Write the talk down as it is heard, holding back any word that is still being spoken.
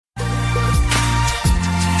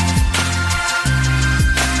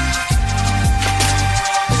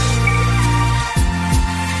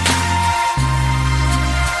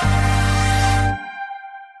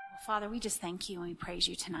Father, we just thank you and we praise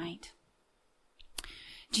you tonight.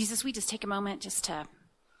 Jesus, we just take a moment just to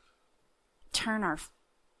turn our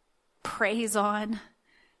praise on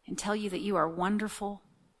and tell you that you are wonderful.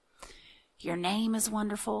 Your name is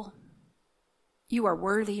wonderful. You are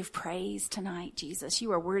worthy of praise tonight, Jesus.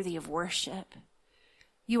 You are worthy of worship.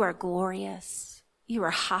 You are glorious. You are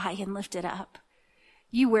high and lifted up.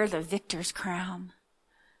 You wear the victor's crown.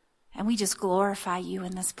 And we just glorify you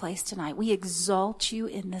in this place tonight. We exalt you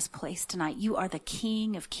in this place tonight. You are the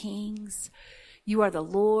King of kings. You are the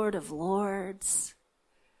Lord of lords.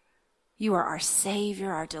 You are our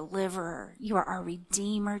Savior, our deliverer. You are our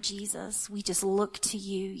Redeemer, Jesus. We just look to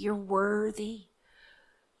you. You're worthy.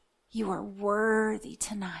 You are worthy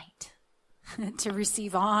tonight to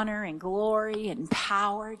receive honor and glory and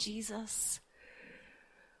power, Jesus.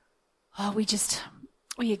 Oh,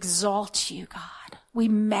 we exalt you, God. We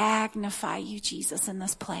magnify you, Jesus, in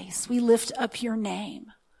this place. We lift up your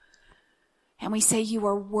name. And we say you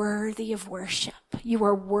are worthy of worship. You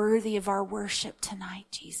are worthy of our worship tonight,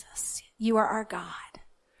 Jesus. You are our God.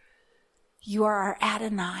 You are our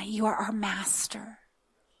Adonai. You are our Master.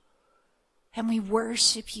 And we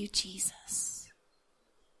worship you, Jesus.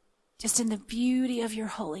 Just in the beauty of your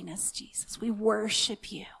holiness, Jesus. We worship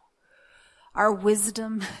you. Our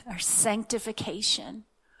wisdom, our sanctification.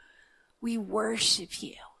 We worship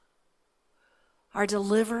you. Our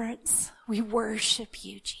deliverance, we worship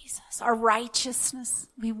you, Jesus. Our righteousness,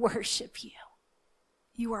 we worship you.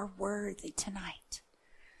 You are worthy tonight.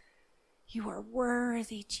 You are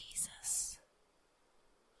worthy, Jesus.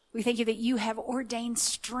 We thank you that you have ordained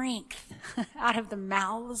strength out of the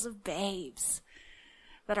mouths of babes,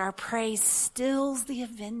 that our praise stills the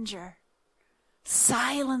avenger,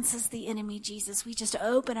 silences the enemy, Jesus. We just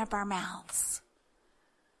open up our mouths.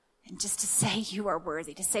 And just to say you are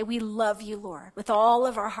worthy, to say we love you, Lord, with all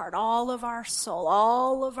of our heart, all of our soul,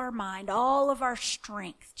 all of our mind, all of our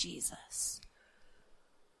strength, Jesus.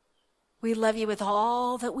 We love you with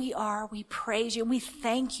all that we are. We praise you and we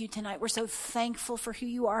thank you tonight. We're so thankful for who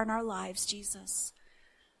you are in our lives, Jesus.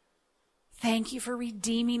 Thank you for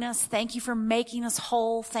redeeming us. Thank you for making us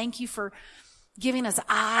whole. Thank you for giving us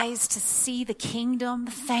eyes to see the kingdom.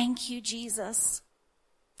 Thank you, Jesus,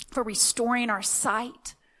 for restoring our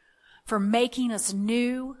sight, for making us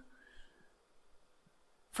new,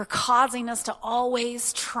 for causing us to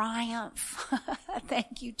always triumph.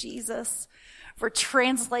 Thank you, Jesus, for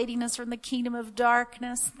translating us from the kingdom of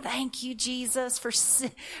darkness. Thank you, Jesus,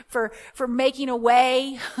 for making a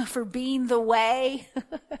way, for being the way.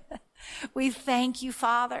 We thank you,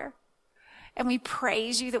 Father. And we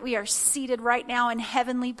praise you that we are seated right now in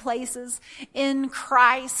heavenly places in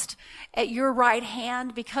Christ at your right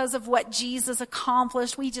hand because of what Jesus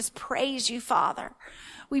accomplished. We just praise you, Father.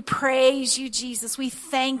 We praise you, Jesus. We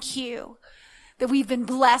thank you that we've been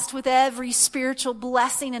blessed with every spiritual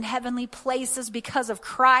blessing in heavenly places because of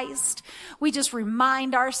Christ. We just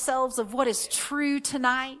remind ourselves of what is true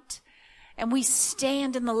tonight. And we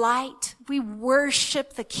stand in the light. We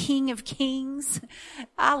worship the King of Kings.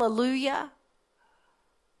 Hallelujah.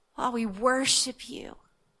 Oh, we worship you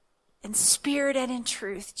in spirit and in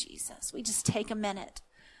truth, Jesus. We just take a minute.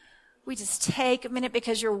 We just take a minute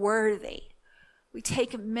because you're worthy. We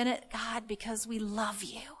take a minute, God, because we love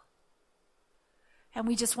you. And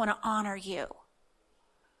we just want to honor you.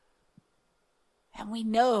 And we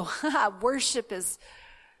know worship is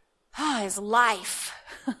life.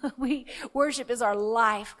 Worship is our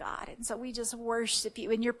life, God. And so we just worship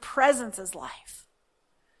you. And your presence is life.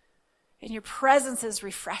 And your presence is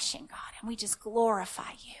refreshing, God. And we just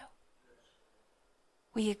glorify you.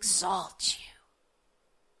 We exalt you.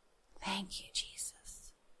 Thank you,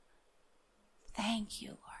 Jesus. Thank you,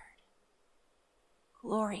 Lord.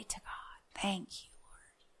 Glory to God. Thank you,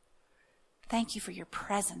 Lord. Thank you for your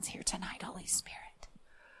presence here tonight, Holy Spirit.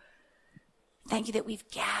 Thank you that we've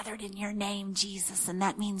gathered in your name, Jesus, and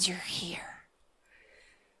that means you're here.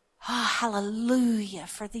 Oh, hallelujah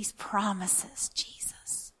for these promises, Jesus.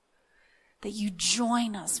 That you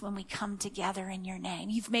join us when we come together in your name.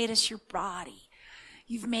 You've made us your body.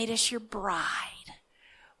 You've made us your bride.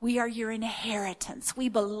 We are your inheritance. We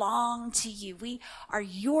belong to you. We are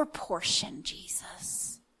your portion,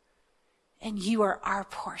 Jesus. And you are our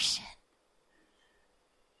portion.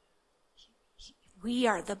 We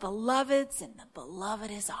are the beloved's and the beloved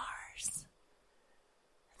is ours.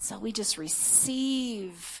 So we just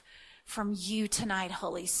receive from you tonight,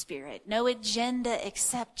 Holy Spirit. No agenda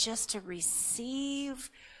except just to receive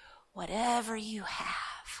whatever you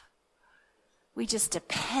have. We just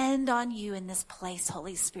depend on you in this place,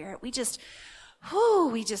 Holy Spirit. We just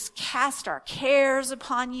We just cast our cares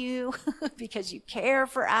upon you because you care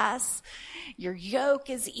for us. Your yoke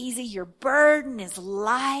is easy. Your burden is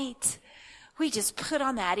light. We just put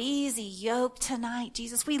on that easy yoke tonight,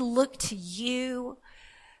 Jesus. We look to you,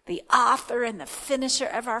 the author and the finisher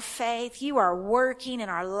of our faith. You are working in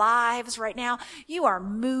our lives right now. You are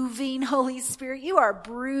moving, Holy Spirit. You are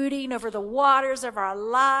brooding over the waters of our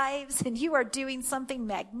lives, and you are doing something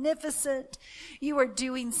magnificent. You are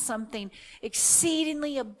doing something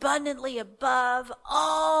exceedingly abundantly above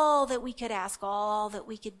all that we could ask, all that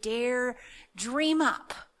we could dare dream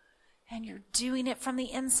up. And you're doing it from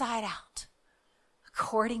the inside out,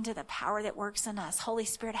 according to the power that works in us. Holy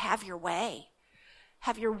Spirit, have your way.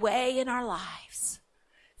 Have your way in our lives.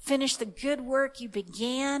 Finish the good work you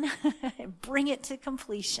began and bring it to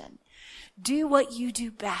completion. Do what you do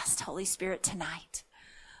best, Holy Spirit, tonight.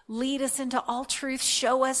 Lead us into all truth.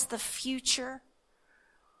 Show us the future.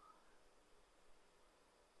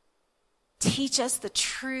 Teach us the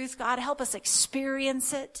truth. God, help us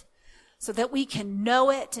experience it so that we can know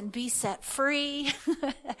it and be set free.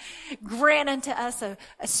 Grant unto us a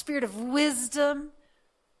spirit of wisdom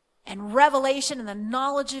and revelation and the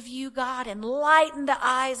knowledge of you, God. Enlighten the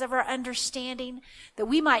eyes of our understanding, that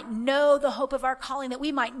we might know the hope of our calling, that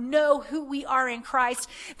we might know who we are in Christ,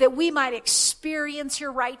 that we might experience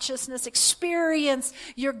your righteousness, experience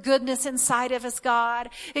your goodness inside of us, God.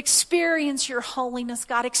 Experience your holiness,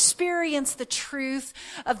 God. Experience the truth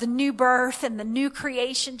of the new birth and the new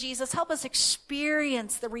creation, Jesus. Help us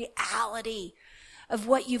experience the reality of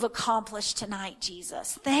what you've accomplished tonight,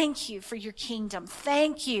 Jesus. Thank you for your kingdom.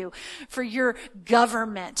 Thank you for your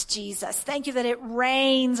government, Jesus. Thank you that it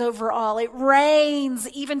reigns over all. It reigns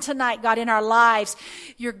even tonight, God, in our lives.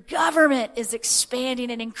 Your government is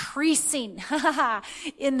expanding and increasing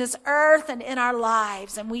in this earth and in our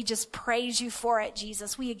lives. And we just praise you for it,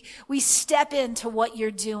 Jesus. We step into what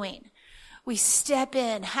you're doing. We step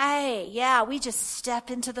in. We just step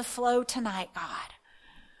into the flow tonight, God.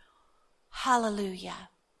 Hallelujah.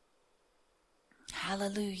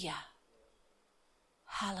 Hallelujah.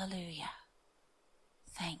 Hallelujah.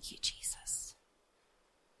 Thank you, Jesus.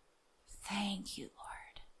 Thank you,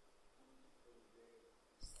 Lord.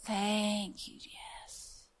 Thank you,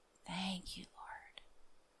 yes. Thank you, Lord.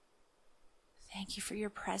 Thank you for your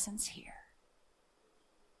presence here.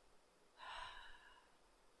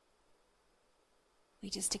 We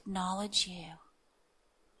just acknowledge you.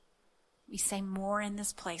 We say more in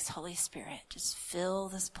this place, Holy Spirit. Just fill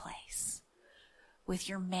this place with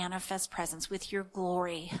your manifest presence, with your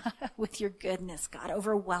glory, with your goodness, God.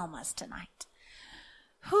 Overwhelm us tonight.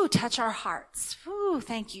 Touch our hearts.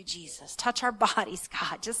 Thank you, Jesus. Touch our bodies,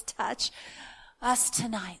 God. Just touch us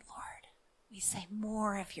tonight, Lord. We say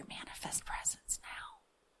more of your manifest presence now.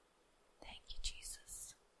 Thank you,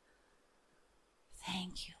 Jesus.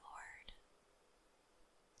 Thank you, Lord.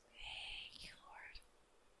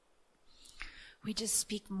 We just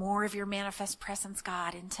speak more of your manifest presence,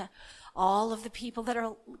 God, into all of the people that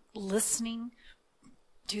are listening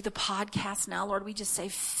to the podcast now, Lord. We just say,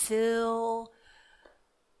 fill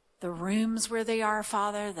the rooms where they are,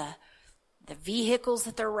 Father, the vehicles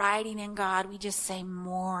that they're riding in, God. We just say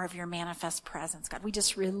more of your manifest presence, God. We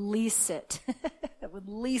just release it.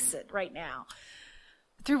 Release it right now.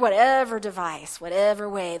 Through whatever device, whatever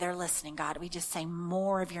way they're listening, God, we just say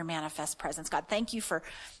more of your manifest presence. God, thank you for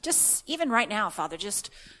just, even right now, Father,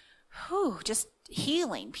 just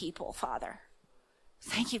healing people, Father.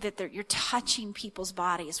 Thank you that you're touching people's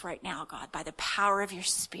bodies right now, God, by the power of your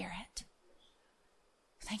Spirit.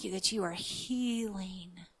 Thank you that you are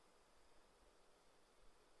healing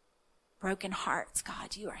broken hearts,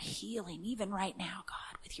 God. You are healing even right now,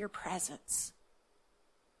 God, with your presence.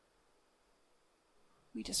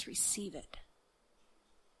 We just receive it.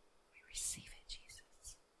 We receive it,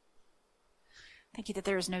 Jesus. Thank you that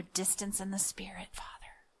there is no distance in the Spirit, Father.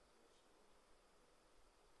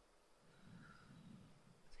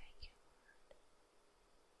 Thank you, Lord.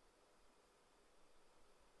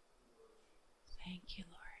 Thank you,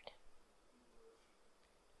 Lord.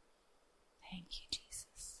 Thank you,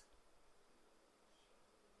 Jesus.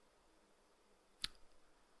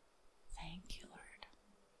 Thank you, Lord.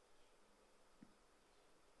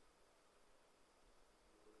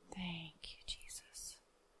 Thank you, Jesus.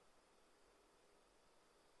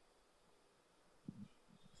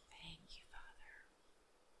 Thank you, Father.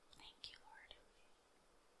 Thank you,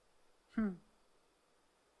 Lord.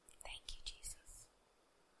 Thank you, Jesus.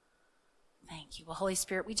 Thank you. Well, Holy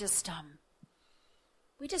Spirit, we just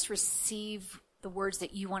receive the words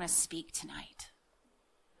that you want to speak tonight.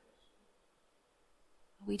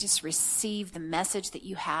 We just receive the message that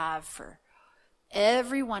you have for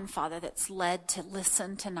everyone, Father, that's led to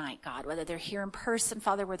listen tonight, God, whether they're here in person,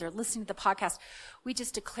 Father, whether they're listening to the podcast, we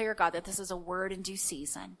just declare, God, that this is a word in due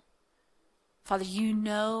season. Father, you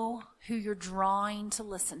know who you're drawing to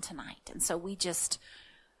listen tonight. And so we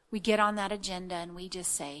get on that agenda and we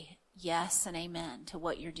just say yes and amen to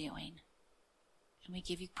what you're doing. And we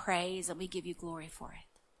give you praise and we give you glory for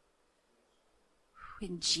it.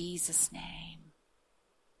 In Jesus' name.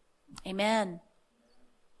 Amen.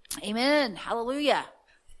 Amen. Hallelujah.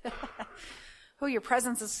 Oh, your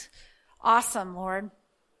presence is awesome, Lord.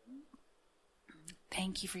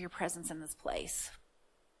 Thank you for your presence in this place.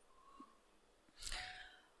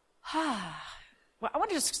 Well, I want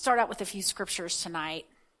to just start out with a few scriptures tonight.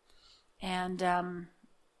 And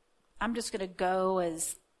I'm just going to go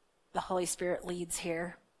as the Holy Spirit leads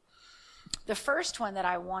here. The first one that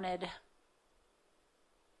I wanted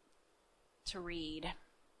to read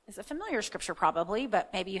is a familiar scripture probably,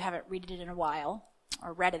 but maybe you haven't read it in a while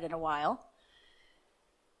or read it in a while.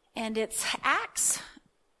 And it's Acts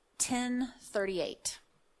 10:38.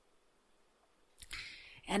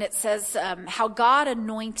 And it says how God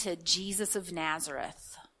anointed Jesus of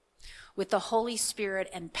Nazareth with the Holy Spirit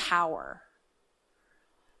and power,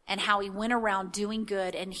 and how he went around doing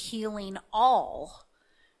good and healing all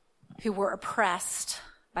who were oppressed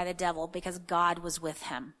by the devil because God was with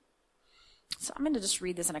him. So I'm going to just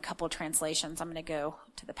read this in a couple of translations. I'm going to go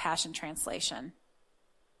to the Passion Translation.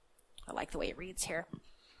 I like the way it reads here.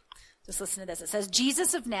 Just listen to this. It says,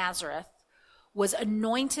 Jesus of Nazareth was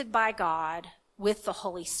anointed by God with the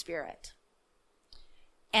Holy Spirit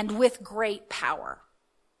and with great power.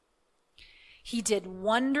 He did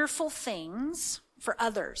wonderful things for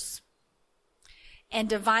others and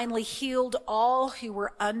divinely healed all who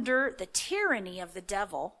were under the tyranny of the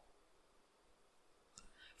devil,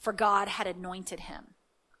 for God had anointed him.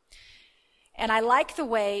 And I like the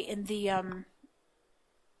way in the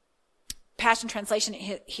Passion Translation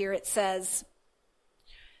here it says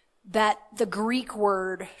that the Greek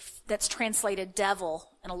word that's translated devil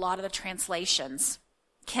in a lot of the translations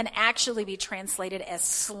can actually be translated as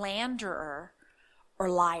slanderer or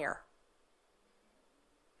liar.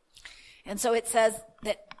 And so it says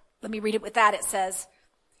that, let me read it with that. It says,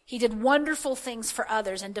 he did wonderful things for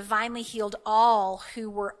others and divinely healed all who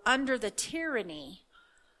were under the tyranny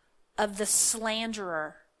of the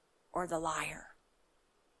slanderer or the liar.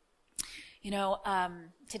 You know,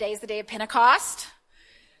 today is the day of Pentecost,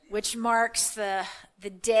 which marks the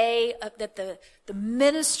day that the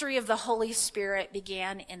ministry of the Holy Spirit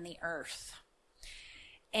began in the earth.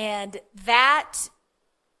 And that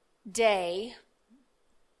day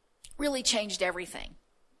really changed everything.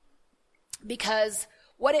 Because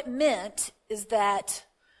what it meant is that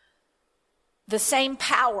the same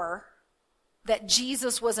power that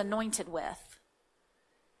Jesus was anointed with,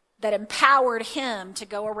 that empowered him to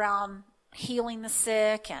go around healing the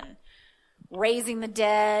sick and raising the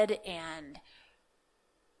dead and,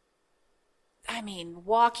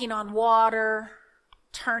 walking on water,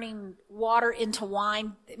 turning water into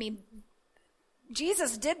wine.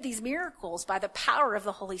 Jesus did these miracles by the power of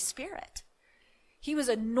the Holy Spirit. He was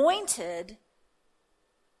anointed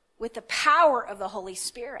with the power of the Holy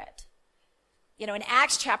Spirit. You know, in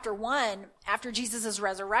Acts chapter 1, after Jesus'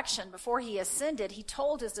 resurrection, before he ascended, he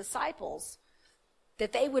told his disciples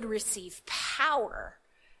that they would receive power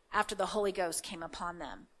after the Holy Ghost came upon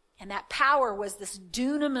them. And that power was this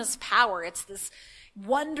dunamis power. It's this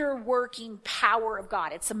wonder-working power of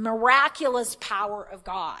God. It's a miraculous power of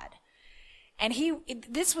God. And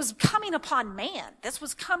this was coming upon man. This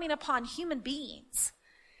was coming upon human beings.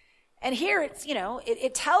 And here it's,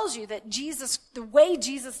 it tells you that Jesus, the way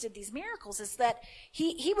Jesus did these miracles is that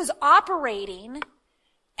he was operating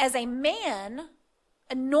as a man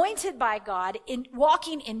anointed by God,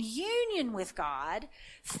 walking in union with God,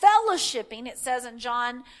 fellowshipping. It says in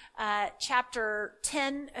John chapter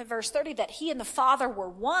 10, verse 30, that he and the Father were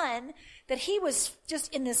one, that he was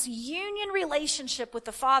just in this union relationship with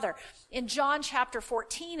the Father. In John chapter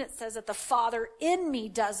 14, it says that the Father in me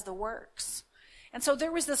does the works. And so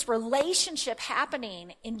there was this relationship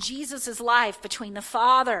happening in Jesus' life between the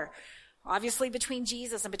Father, obviously between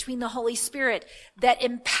Jesus and between the Holy Spirit, that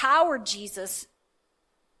empowered Jesus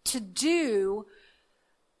to do,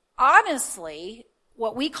 honestly,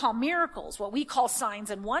 what we call miracles, what we call signs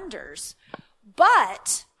and wonders,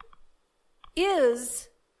 but is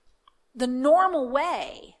the normal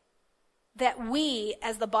way that we,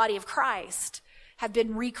 as the body of Christ, have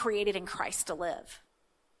been recreated in Christ to live.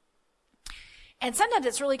 And sometimes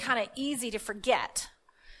it's really kind of easy to forget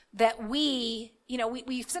that we've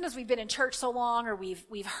since we've been in church so long, or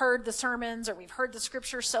we've heard the sermons, or we've heard the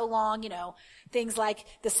scripture so long, things like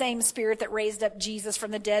the same Spirit that raised up Jesus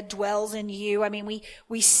from the dead dwells in you. I mean,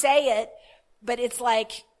 we say it, but it's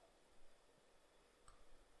like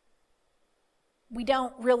we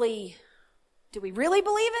don't really, do we really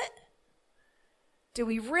believe it? Do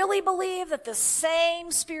we really believe that the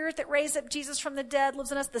same Spirit that raised up Jesus from the dead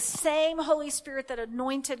lives in us? The same Holy Spirit that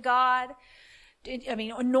anointed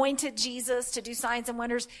Jesus to do signs and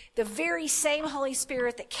wonders. The very same Holy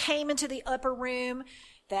Spirit that came into the upper room,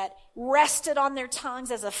 that rested on their tongues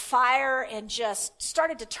as a fire and just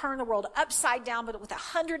started to turn the world upside down, but with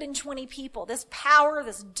 120 people. This power,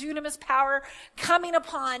 this dunamis power coming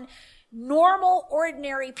upon normal,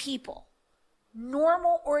 ordinary people.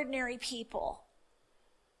 Normal, ordinary people.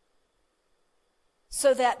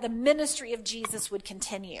 So that the ministry of Jesus would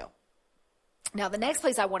continue. Now, the next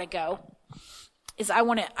place I want to go is I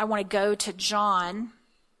want to go to John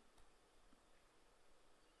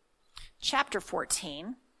chapter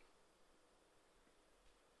 14.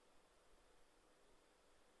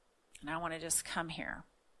 And I want to just come here.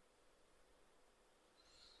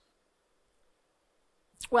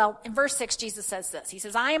 Well, in verse 6, Jesus says this. He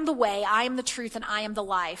says, I am the way, I am the truth, and I am the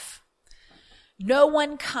life. No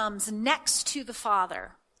one comes next to the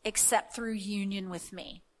Father except through union with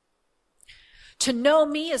me. To know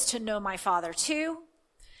me is to know my Father too.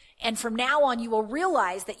 And from now on, you will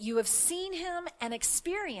realize that you have seen him and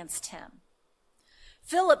experienced him.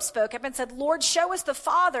 Philip spoke up and said, Lord, show us the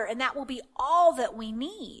Father, and that will be all that we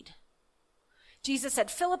need. Jesus said,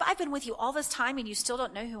 Philip, I've been with you all this time, and you still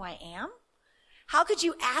don't know who I am? How could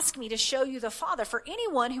you ask me to show you the Father? For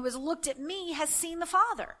anyone who has looked at me has seen the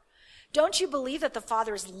Father. Don't you believe that the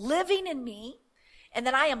Father is living in me and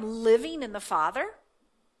that I am living in the Father?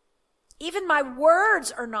 Even my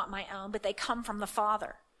words are not my own, but they come from the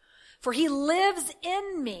Father. For he lives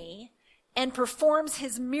in me and performs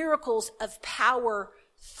his miracles of power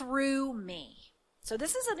through me. So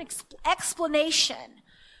this is an explanation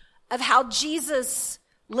of how Jesus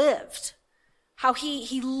lived, how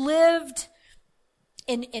he lived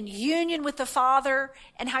in union with the Father,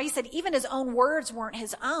 and how he said even his own words weren't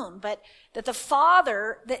his own, but that the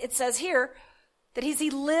Father, that it says here, that he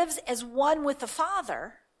lives as one with the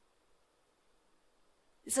Father.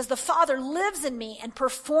 It says the Father lives in me and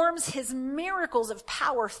performs his miracles of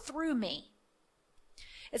power through me.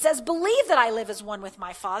 It says, believe that I live as one with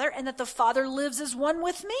my Father and that the Father lives as one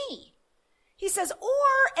with me. He says,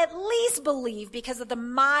 or at least believe because of the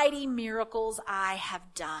mighty miracles I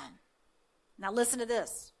have done. Now listen to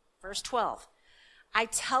this, verse 12. I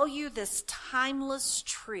tell you this timeless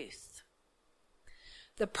truth.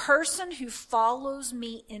 The person who follows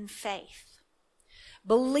me in faith,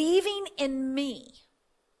 believing in me,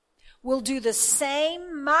 will do the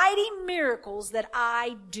same mighty miracles that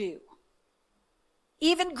I do.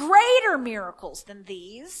 Even greater miracles than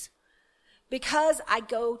these, because I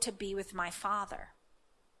go to be with my Father.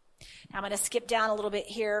 Now I'm going to skip down a little bit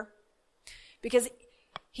here, because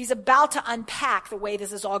he's about to unpack the way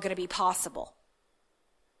this is all going to be possible.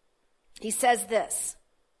 He says this,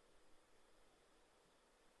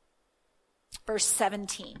 verse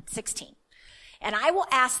 16. And I will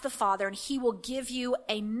ask the Father, and he will give you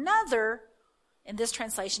another, in this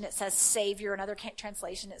translation it says Savior, another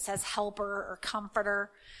translation it says Helper or Comforter,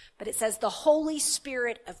 but it says the Holy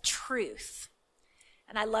Spirit of truth.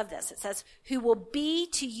 And I love this. It says, who will be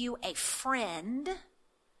to you a friend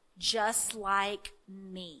just like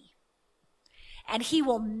me. And he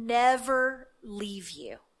will never leave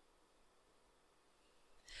you.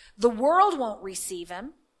 The world won't receive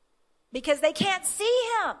him because they can't see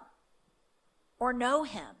him or know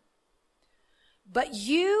him. But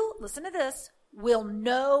you, listen to this, will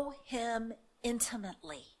know him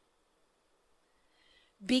intimately.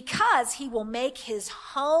 Because he will make his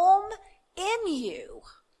home in you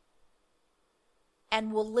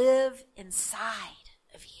and will live inside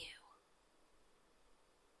of you.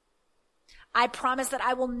 I promise that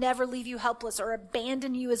I will never leave you helpless or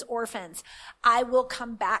abandon you as orphans. I will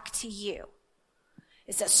come back to you.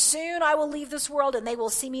 It says, soon I will leave this world and they will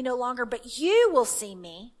see me no longer, but you will see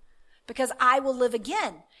me because I will live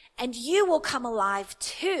again and you will come alive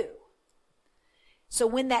too. So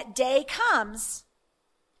when that day comes,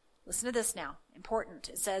 listen to this now, important.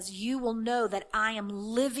 It says, you will know that I am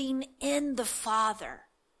living in the Father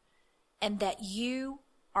and that you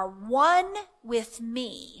are one with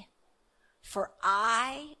me, for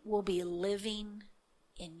I will be living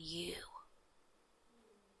in you.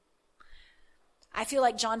 I feel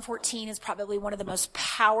like John 14 is probably one of the most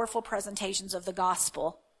powerful presentations of the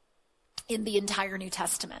gospel in the entire New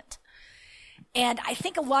Testament. And I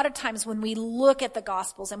think a lot of times when we look at the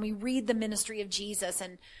Gospels and we read the ministry of Jesus,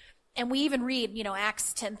 and we even read,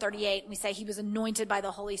 Acts 10:38, and we say he was anointed by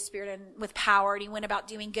the Holy Spirit and with power, and he went about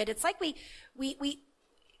doing good. It's like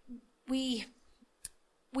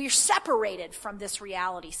we're separated from this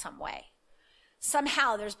reality some way.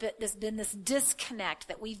 Somehow there's been this disconnect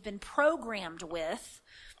that we've been programmed with,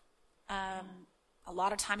 a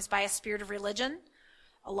lot of times by a spirit of religion,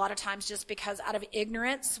 a lot of times just because out of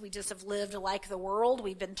ignorance, we just have lived like the world.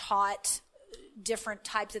 We've been taught different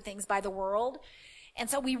types of things by the world. And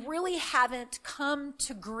so we really haven't come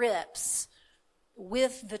to grips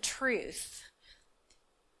with the truth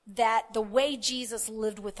that the way Jesus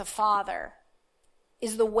lived with the Father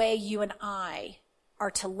is the way you and I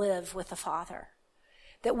are to live with the Father.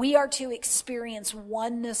 That we are to experience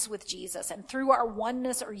oneness with Jesus. And through our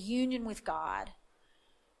oneness or union with God,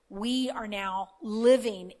 we are now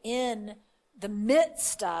living in the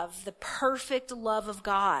midst of the perfect love of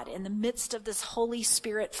God, in the midst of this Holy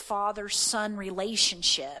Spirit Father-Son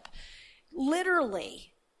relationship,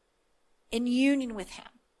 literally in union with him.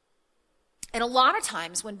 And a lot of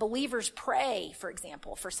times when believers pray, for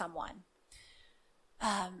example, for someone,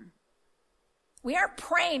 we aren't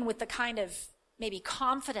praying with the kind of maybe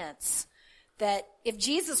confidence that if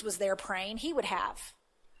Jesus was there praying, he would have.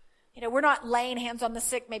 We're not laying hands on the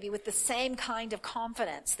sick maybe with the same kind of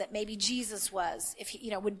confidence that maybe Jesus was if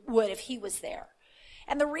he, would if he was there.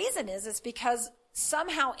 And the reason is because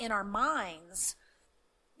somehow in our minds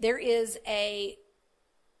there is a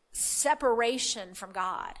separation from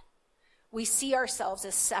God. We see ourselves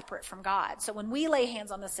as separate from God. So when we lay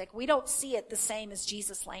hands on the sick, we don't see it the same as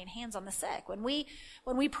Jesus laying hands on the sick. When we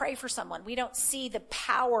pray for someone, we don't see the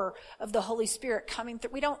power of the Holy Spirit coming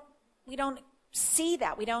through. We don't see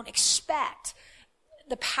that. We don't expect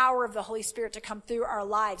the power of the Holy Spirit to come through our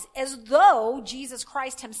lives as though Jesus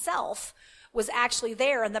Christ himself was actually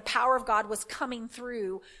there and the power of God was coming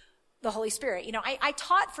through the Holy Spirit. I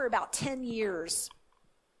taught for about 10 years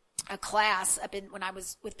a class when I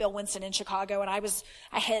was with Bill Winston in Chicago, and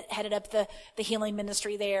I headed up the healing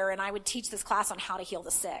ministry there, and I would teach this class on how to heal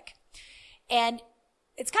the sick. And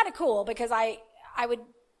it's kind of cool because I would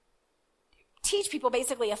teach people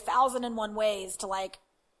basically 1,001 ways to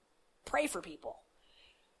pray for people.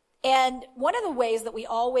 And one of the ways that we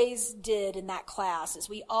always did in that class is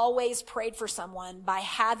we always prayed for someone by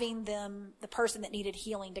having the person that needed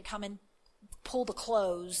healing, to come and pull the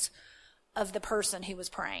clothes of the person who was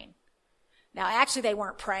praying. Now, actually, they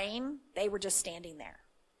weren't praying. They were just standing there.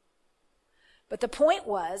 But the point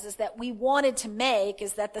is that we wanted to make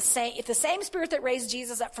is that if the same Spirit that raised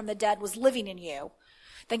Jesus up from the dead was living in you,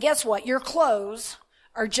 then guess what? Your clothes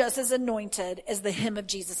are just as anointed as the hem of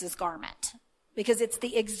Jesus' garment, because it's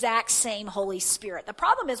the exact same Holy Spirit. The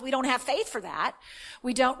problem is we don't have faith for that.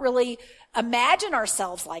 We don't really imagine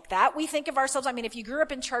ourselves like that. We think of ourselves, if you grew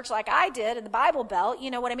up in church like I did in the Bible Belt,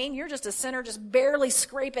 you know what I mean? You're just a sinner just barely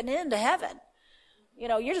scraping into heaven.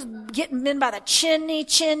 You're just getting in by the chin,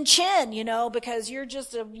 because you're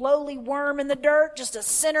just a lowly worm in the dirt, just a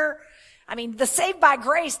sinner. The saved by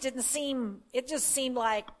grace it just seemed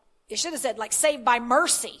like, it should have said saved by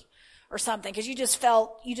mercy or something, because you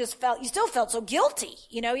still felt so guilty,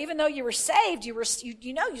 even though you were saved, you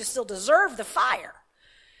still deserved the fire.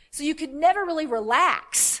 So you could never really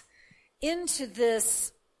relax into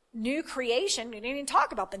this new creation. We didn't even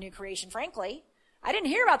talk about the new creation, frankly. I didn't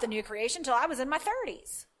hear about the new creation until I was in my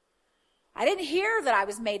 30s. I didn't hear that I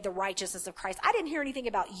was made the righteousness of Christ. I didn't hear anything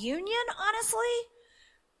about union, honestly.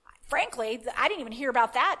 Frankly, I didn't even hear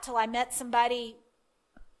about that till I met somebody.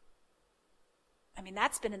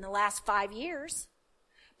 That's been in the last 5 years.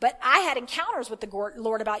 But I had encounters with the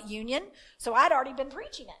Lord about union, so I'd already been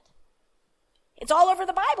preaching it. It's all over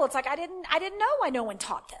the Bible. It's like I didn't know no one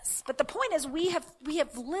taught this. But the point is we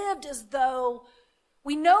have lived as though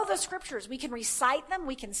we know the scriptures. We can recite them,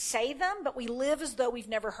 we can say them, but we live as though we've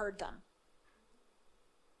never heard them.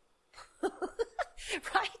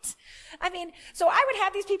 Right? So I would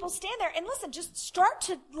have these people stand there and listen, just start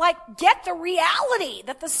to get the reality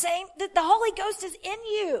that that the Holy Ghost is in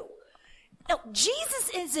you. No, Jesus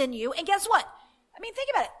is in you, and guess what? Think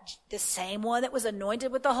about it. The same one that was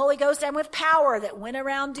anointed with the Holy Ghost and with power, that went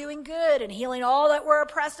around doing good and healing all that were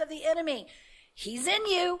oppressed of the enemy. He's in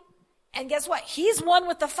you. And guess what? He's one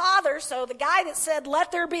with the Father. So the guy that said,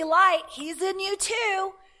 "Let there be light," he's in you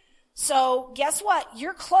too. So guess what?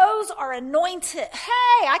 Your clothes are anointed.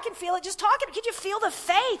 Hey, I can feel it just talking. Could you feel the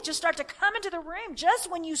faith just start to come into the room just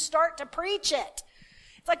when you start to preach it?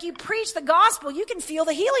 It's like you preach the gospel, you can feel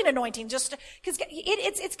the healing anointing just because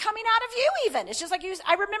it's coming out of you even. It's just like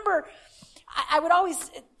I remember I would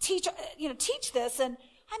always teach this, and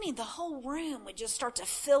I mean, the whole room would just start to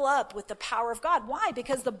fill up with the power of God. Why?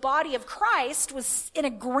 Because the body of Christ was in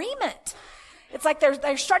agreement. It's like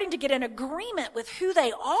they're starting to get in agreement with who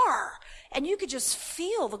they are. And you could just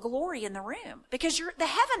feel the glory in the room. Because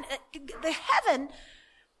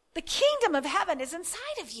the kingdom of heaven is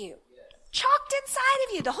inside of you. Chalked inside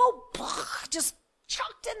of you. The whole, just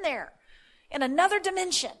chalked in there. In another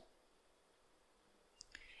dimension.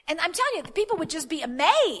 And I'm telling you, the people would just be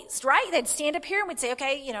amazed, right? They'd stand up here and we'd say,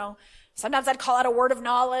 okay, sometimes I'd call out a word of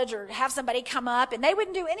knowledge or have somebody come up, and they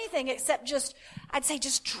wouldn't do anything except I'd say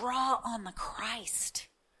just draw on the Christ.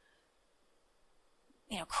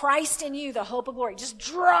 Christ in you, the hope of glory. Just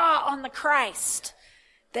draw on the Christ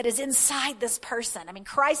that is inside this person. I mean,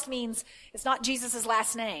 Christ means, it's not Jesus'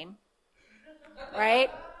 last name, right?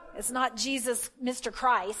 It's not Jesus, Mr.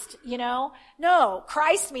 Christ, No,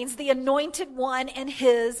 Christ means the anointed one and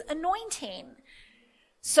his anointing.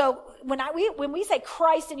 So when we say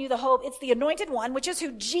Christ in you, the hope, it's the anointed one, which is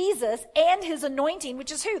who? Jesus, and his anointing,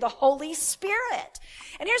 which is who? The Holy Spirit.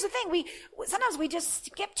 And here's the thing, sometimes we just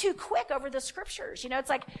skip too quick over the scriptures. It's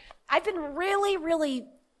like, I've been really, really,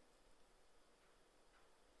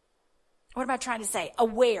 what am I trying to say?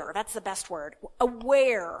 Aware, that's the best word.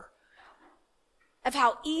 Aware of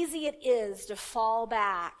how easy it is to fall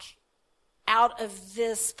back out of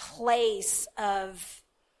this place of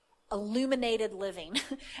illuminated living,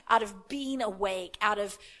 out of being awake, out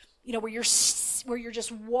of, where you're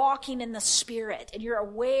just walking in the Spirit and you're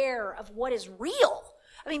aware of what is real.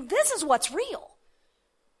 I mean, this is what's real.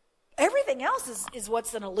 Everything else is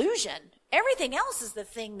what's an illusion. Everything else is the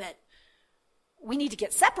thing that we need to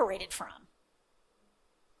get separated from.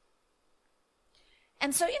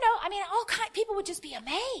 And so, people would just be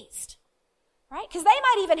amazed, right? Because they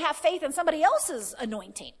might even have faith in somebody else's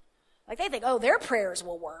anointing. Like they think, their prayers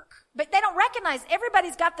will work. But they don't recognize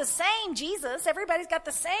everybody's got the same Jesus. Everybody's got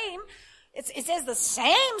the same. It says the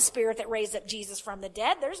same Spirit that raised up Jesus from the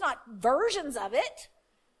dead. There's not versions of it.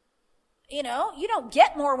 You don't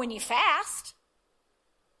get more when you fast.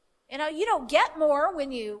 You don't get more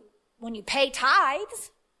when you pay tithes.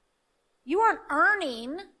 You aren't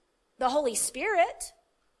earning the Holy Spirit.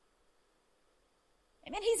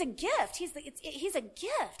 Amen. He's a gift. He's a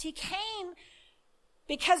gift. He came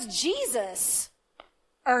because Jesus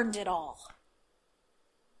earned it all.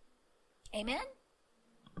 Amen.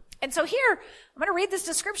 And so here, I'm going to read this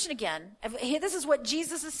description again. This is what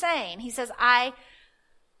Jesus is saying. He says, I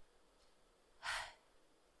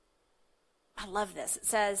love this. It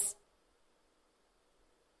says,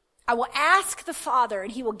 I will ask the Father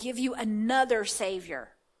and he will give you another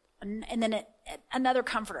Savior. And then another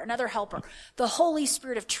comforter, another helper, the Holy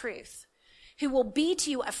Spirit of truth, who will be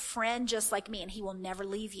to you a friend just like me, and he will never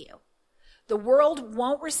leave you. The world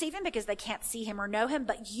won't receive him because they can't see him or know him,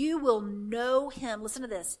 but you will know him, listen to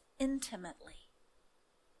this, intimately,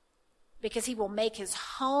 because he will make his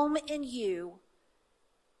home in you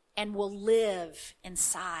and will live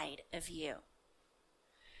inside of you.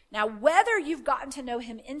 Now, whether you've gotten to know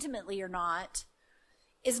him intimately or not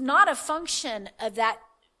is not a function of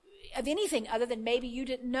anything other than maybe you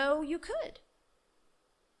didn't know you could.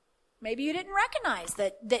 Maybe you didn't recognize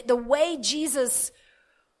that the way Jesus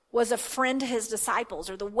was a friend to his disciples,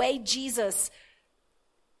 or the way Jesus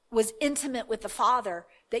was intimate with the Father,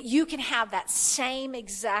 that you can have that same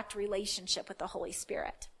exact relationship with the Holy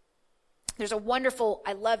Spirit. There's a wonderful,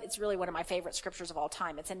 it's really one of my favorite scriptures of all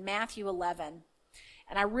time. It's in Matthew 11,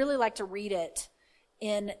 and I really like to read it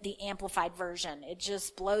in the Amplified Version. It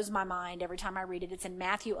just blows my mind every time I read it. It's in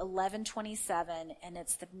Matthew 11:27, and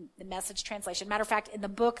it's the Message translation. Matter of fact, in the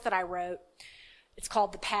book that I wrote, it's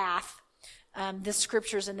called The Path. This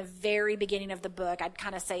scripture's in the very beginning of the book. I'd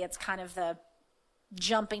kind of say it's kind of the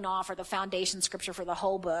jumping off or the foundation scripture for the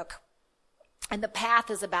whole book. And The Path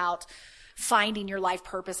is about finding your life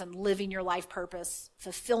purpose and living your life purpose,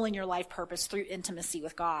 fulfilling your life purpose through intimacy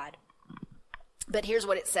with God. But here's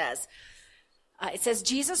what it says. It says,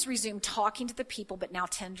 Jesus resumed talking to the people, but now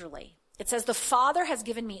tenderly. It says, the Father has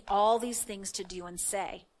given me all these things to do and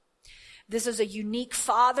say. This is a unique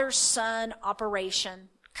father-son operation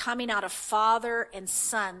coming out of father and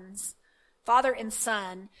son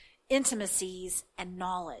intimacies and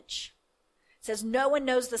knowledge. It says, no one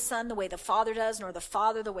knows the Son the way the Father does, nor the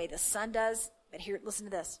Father the way the Son does. But here, listen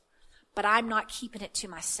to this. But I'm not keeping it to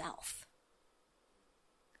myself.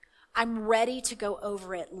 I'm ready to go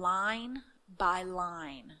over it line by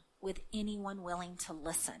line with anyone willing to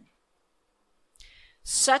listen.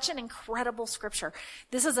 Such an incredible scripture.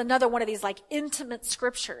 This is another one of these like intimate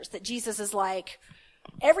scriptures that Jesus is like,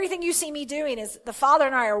 Everything you see me doing is the Father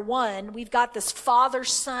and I are one. We've got this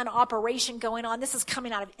father-son operation going on. This is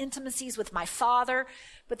coming out of intimacies with my Father.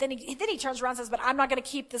 But then he turns around and says, but I'm not going to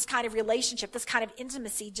keep this kind of relationship, this kind of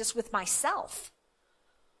intimacy just with myself.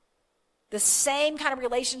 The same kind of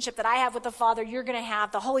relationship that I have with the Father, you're going to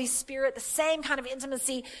have. The Holy Spirit, the same kind of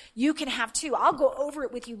intimacy you can have too. I'll go over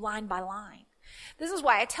it with you line by line. This is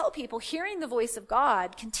why I tell people hearing the voice of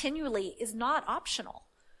God continually is not optional.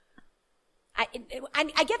 I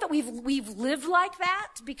get that we've lived like that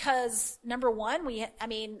because, number one,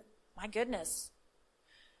 my goodness.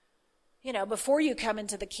 Before you come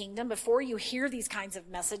into the kingdom, before you hear these kinds of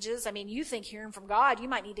messages, you think hearing from God, you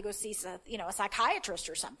might need to go see, a psychiatrist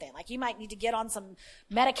or something. Like you might need to get on some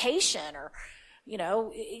medication or,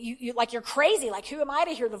 like you're crazy. Like who am I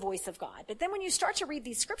to hear the voice of God? But then when you start to read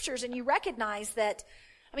these scriptures and you recognize that,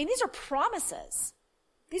 these are promises.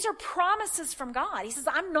 These are promises from God. He says,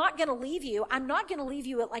 I'm not going to leave you. I'm not going to leave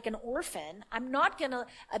you like an orphan. I'm not going to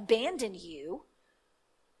abandon you.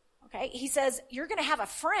 Okay. He says, you're going to have a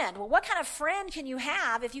friend. Well, what kind of friend can you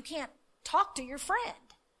have if you can't talk to your friend?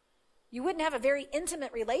 You wouldn't have a very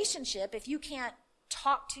intimate relationship if you can't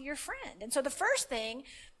talk to your friend. And so the first thing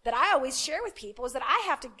that I always share with people is that I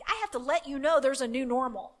have to let you know there's a new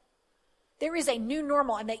normal. There is a new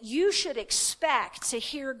normal, and that you should expect to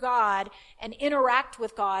hear God and interact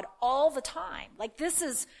with God all the time. Like this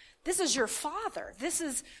is your Father.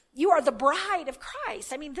 You are the bride of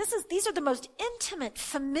Christ. These are the most intimate,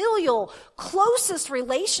 familial, closest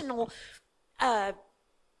relational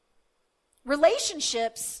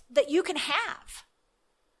relationships that you can have.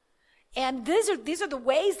 And these are the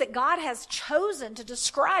ways that God has chosen to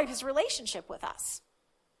describe his relationship with us.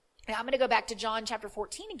 Now I'm going to go back to John chapter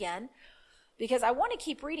 14 again, because I want to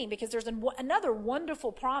keep reading, because there's another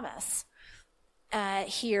wonderful promise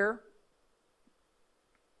here.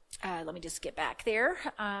 Let me just get back there.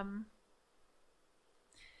 And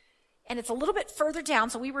it's a little bit further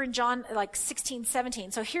down. So we were in John 16,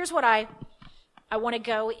 17. So here's what I want to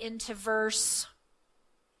go into verse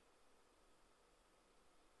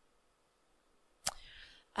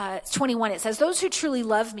 21. It says, those who truly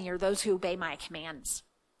love me are those who obey my commands.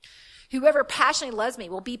 Whoever passionately loves me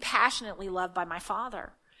will be passionately loved by my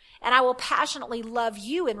Father. And I will passionately love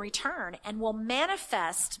you in return and will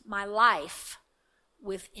manifest my life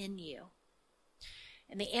within you.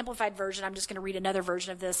 In the Amplified Version, I'm just going to read another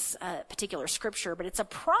version of this particular scripture, but it's a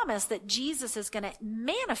promise that Jesus is going to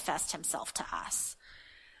manifest himself to us.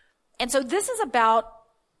 And so this is about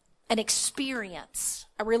an experience,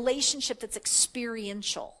 a relationship that's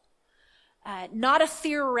experiential, not a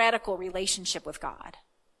theoretical relationship with God.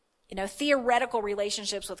 Theoretical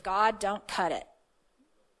relationships with God don't cut it.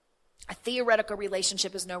 A theoretical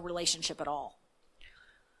relationship is no relationship at all.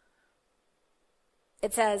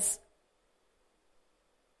 It says,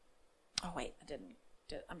 I'm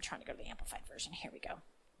trying to go to the Amplified Version. Here we go.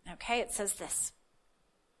 Okay, it says this.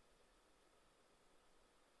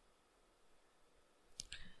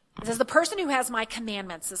 It says, the person who has my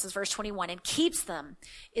commandments, this is verse 21, and keeps them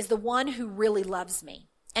is the one who really loves me.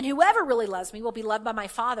 And whoever really loves me will be loved by my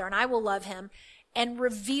Father, and I will love him and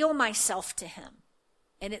reveal myself to him.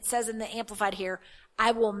 And it says in the Amplified here,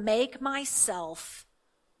 I will make myself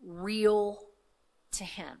real to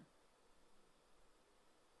him.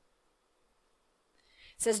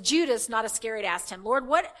 It says, Judas, not Iscariot, asked him, Lord,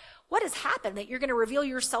 what has happened that you're going to reveal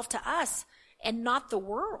yourself to us and not the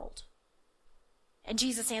world? And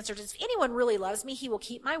Jesus answered, if anyone really loves me, he will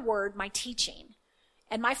keep my word, my teaching.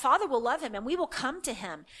 And my Father will love him, and we will come to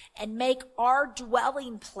him and make our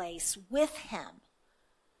dwelling place with him.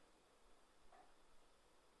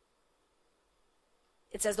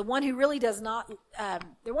 It says, the one who does not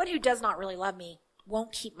really love me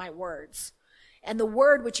won't keep my words. And the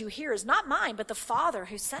word which you hear is not mine, but the Father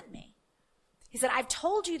who sent me. He said, I've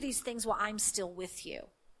told you these things while I'm still with you.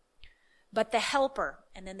 But the helper,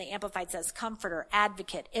 and then the Amplified says comforter,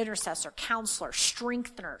 advocate, intercessor, counselor,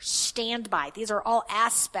 strengthener, standby. These are all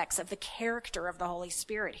aspects of the character of the Holy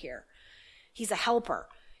Spirit here. He's a helper.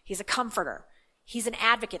 He's a comforter. He's an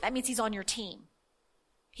advocate. That means he's on your team.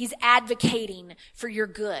 He's advocating for your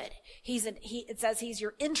good. It says he's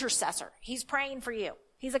your intercessor. He's praying for you.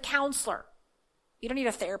 He's a counselor. You don't need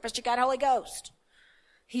a therapist. You got Holy Ghost.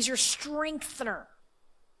 He's your strengthener.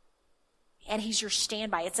 And he's your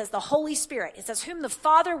standby. It says the Holy Spirit. It says, whom the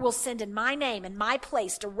Father will send in my name, in my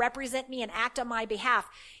place, to represent me and act on my behalf.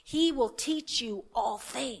 He will teach you all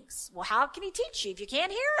things. Well, how can he teach you if you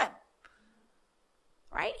can't hear him?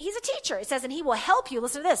 Right? He's a teacher. It says, and he will help you.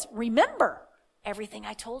 Listen to this. Remember everything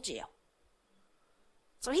I told you.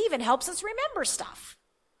 So he even helps us remember stuff.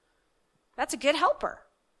 That's a good helper.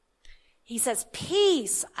 He says,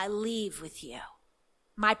 peace I leave with you.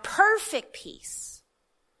 My perfect peace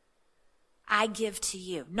I give to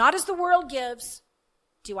you. Not as the world gives,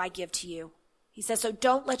 do I give to you. He says, so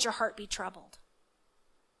don't let your heart be troubled,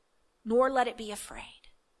 nor let it be afraid.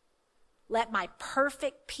 Let my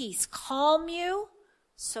perfect peace calm you,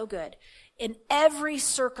 so good, in every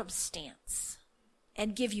circumstance,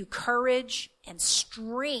 and give you courage and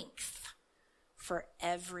strength for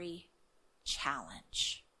every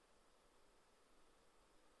challenge.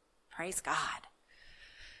 Praise God.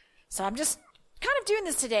 So I'm just kind of doing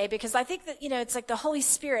this today because I think that, it's like the Holy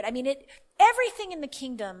Spirit. I mean, everything in the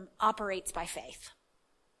kingdom operates by faith.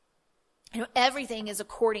 Everything is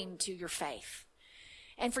according to your faith.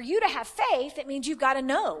 And for you to have faith, it means you've got to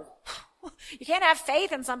know. You can't have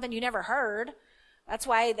faith in something you never heard. That's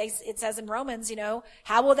why it says in Romans,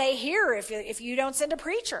 how will they hear if you don't send a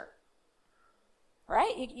preacher?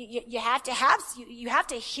 Right? You have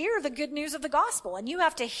to hear the good news of the gospel, and you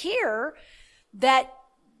have to hear that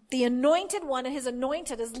the anointed one and his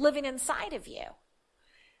anointed is living inside of you.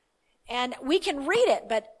 And we can read it,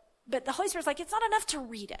 but the Holy Spirit's like, it's not enough to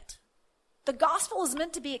read it. The gospel is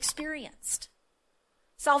meant to be experienced.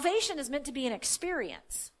 Salvation is meant to be an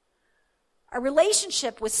experience. A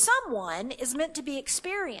relationship with someone is meant to be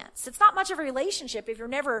experienced. It's not much of a relationship if you're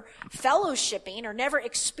never fellowshipping or never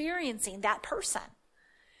experiencing that person.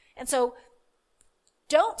 And so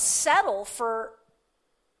don't settle for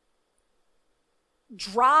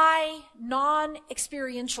dry,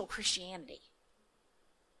 non-experiential Christianity.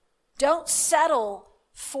 Don't settle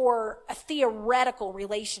for a theoretical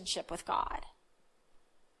relationship with God.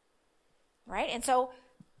 Right? And so,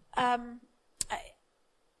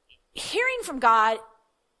 hearing from God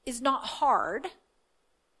is not hard,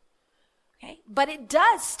 okay? But it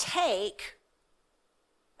does take,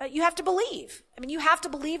 you have to believe. I mean, you have to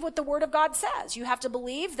believe what the Word of God says. You have to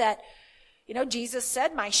believe that, Jesus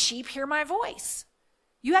said, my sheep hear my voice.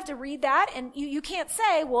 You have to read that, and you can't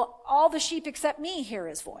say, well, all the sheep except me hear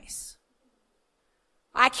his voice.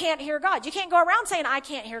 I can't hear God. You can't go around saying, I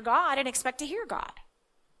can't hear God and expect to hear God.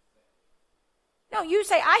 No, you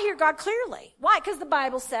say, I hear God clearly. Why? Because the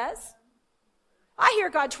Bible says. I hear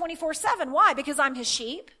God 24/7. Why? Because I'm his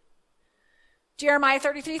sheep. Jeremiah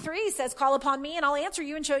 33:3 says, call upon me and I'll answer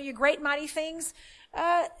you and show you great mighty things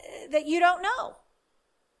that you don't know.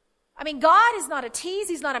 I mean, God is not a tease.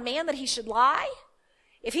 He's not a man that he should lie.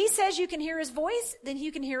 If he says you can hear his voice, then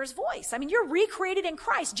you can hear his voice. I mean, you're recreated in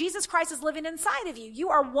Christ. Jesus Christ is living inside of you.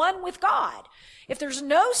 You are one with God. If there's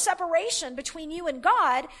no separation between you and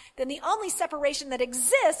God, then the only separation that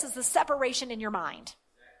exists is the separation in your mind.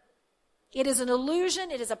 It is an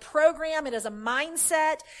illusion. It is a program. It is a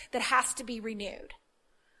mindset that has to be renewed.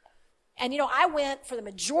 And, I went for the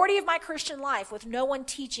majority of my Christian life with no one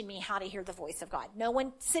teaching me how to hear the voice of God. No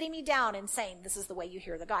one sitting me down and saying, this is the way you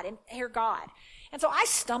hear God. And so I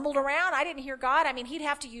stumbled around. I didn't hear God. I mean, he'd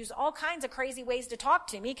have to use all kinds of crazy ways to talk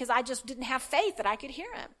to me because I just didn't have faith that I could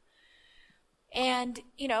hear him. And,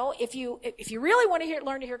 if you really want to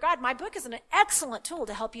learn to hear God, my book is an excellent tool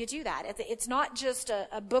to help you do that. It's not just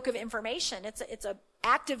a book of information. It's a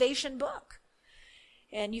activation book.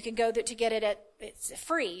 And you can go to get it it's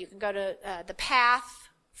free. You can go to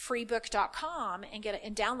thepathfreebook.com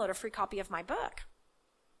and download a free copy of my book.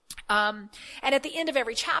 And at the end of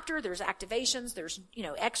every chapter, there's activations, there's,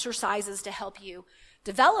 exercises to help you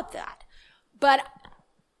develop that. But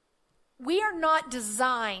we are not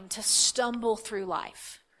designed to stumble through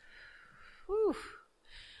life. Whew.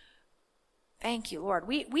 Thank you, Lord.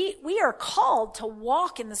 We are called to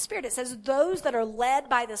walk in the Spirit. It says those that are led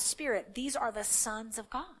by the Spirit, these are the sons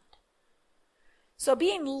of God. So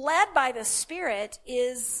being led by the Spirit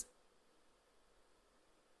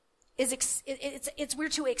we're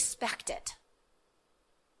to expect it.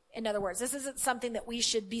 In other words, this isn't something that we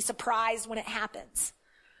should be surprised when it happens.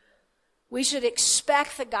 We should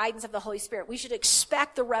expect the guidance of the Holy Spirit. We should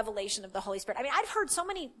expect the revelation of the Holy Spirit. I mean, I've heard so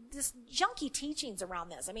many just junky teachings around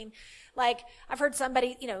this. I mean, like I've heard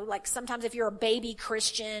somebody, like sometimes if you're a baby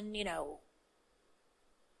Christian,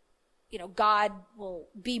 God will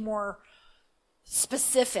be more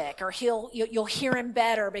specific, or you'll hear him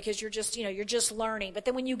better because you're just learning. But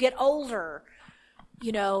then when you get older,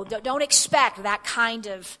 don't expect that kind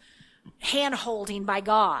of hand-holding by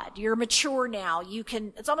God. You're mature now.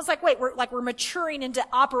 It's almost like, we're maturing into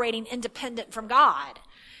operating independent from God.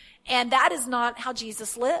 And that is not how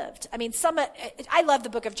Jesus lived. I mean, I love the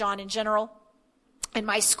book of John in general. In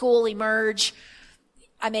my school, Emerge,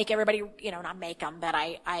 I make everybody, not make them, but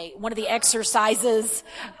one of the exercises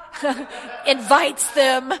invites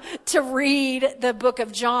them to read the book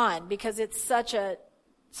of John because it's such a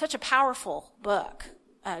powerful book.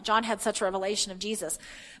 John had such revelation of Jesus.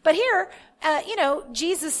 But here,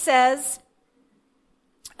 Jesus says,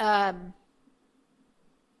 in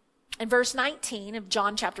verse 19 of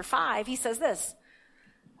John chapter 5, he says this.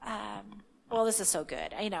 This is so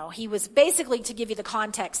good. He was basically, to give you the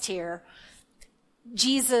context here,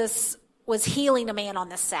 Jesus was healing a man on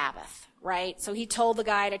the Sabbath, right? So he told the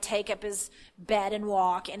guy to take up his bed and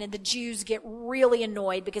walk, and then the Jews get really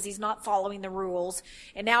annoyed because he's not following the rules,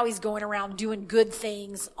 and now he's going around doing good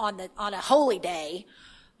things on a holy day.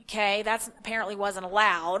 Okay, that apparently wasn't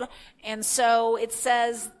allowed. And so it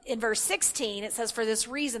says in verse 16, it says, for this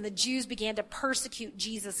reason, the Jews began to persecute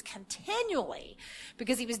Jesus continually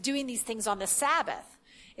because he was doing these things on the Sabbath.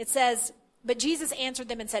 It says, but Jesus answered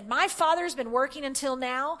them and said, my Father's been working until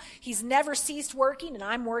now. He's never ceased working, and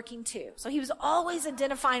I'm working too. So he was always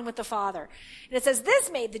identifying with the Father. And it says, this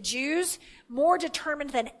made the Jews more determined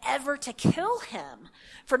than ever to kill him.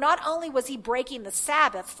 For not only was he breaking the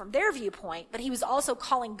Sabbath from their viewpoint, but he was also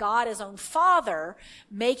calling God his own Father,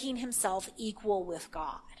 making himself equal with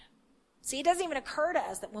God. See, it doesn't even occur to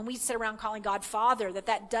us that when we sit around calling God Father,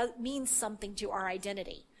 that does mean something to our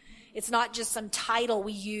identity. It's not just some title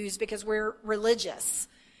we use because we're religious.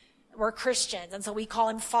 We're Christians, and so we call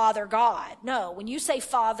him Father God. No, when you say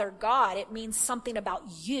Father God, it means something about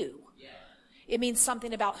you. Yeah. It means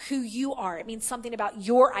something about who you are. It means something about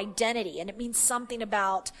your identity, and it means something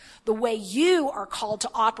about the way you are called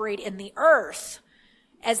to operate in the earth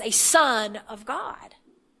as a son of God,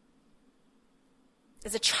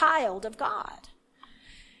 as a child of God.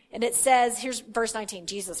 And it says, here's verse 19,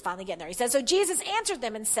 Jesus finally getting there. He says, so Jesus answered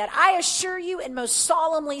them and said, I assure you and most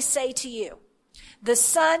solemnly say to you, the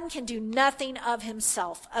Son can do nothing of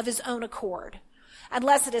himself, of his own accord,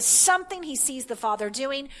 unless it is something he sees the Father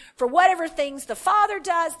doing. For whatever things the Father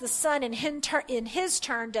does, the Son in his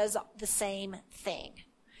turn does the same thing.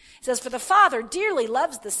 It says, for the Father dearly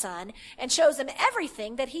loves the Son and shows him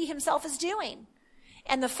everything that he himself is doing.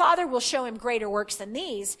 And the Father will show him greater works than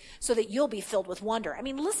these so that you'll be filled with wonder. I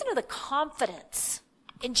mean, listen to the confidence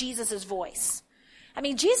in Jesus' voice. I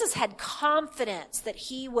mean, Jesus had confidence that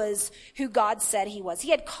he was who God said he was. He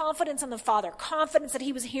had confidence in the Father, confidence that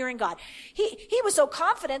he was hearing God. He was so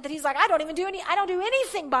confident that he's like, I don't do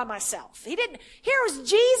anything by myself. Here was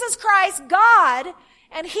Jesus Christ, God,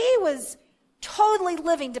 and he was totally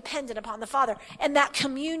living dependent upon the Father. And that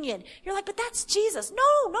communion, you're like, but that's Jesus.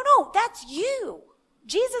 No, that's you.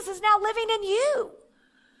 Jesus is now living in you.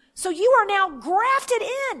 So you are now grafted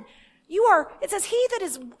in. It says he that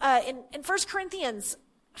is, in 1 Corinthians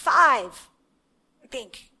 5, I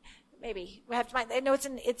think, maybe, we have to find, I know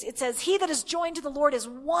it says he that is joined to the Lord is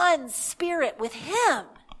one spirit with him.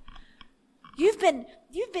 You've been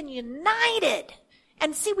united.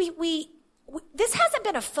 And see, this hasn't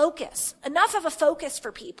been enough of a focus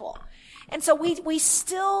for people. And so we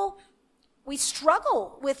struggle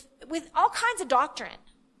with all kinds of doctrine,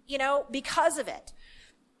 because of it.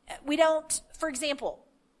 We don't, for example,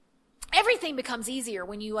 everything becomes easier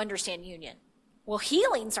when you understand union. Well,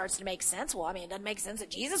 healing starts to make sense. Well, it doesn't make sense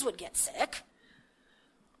that Jesus would get sick.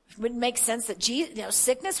 It wouldn't make sense that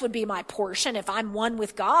sickness would be my portion if I'm one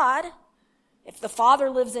with God. If the Father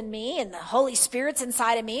lives in me and the Holy Spirit's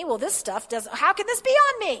inside of me, well, this stuff how can this be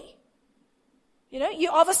on me?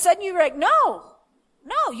 You all of a sudden you're like, no,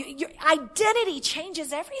 your identity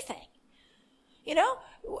changes everything.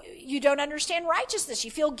 You don't understand righteousness.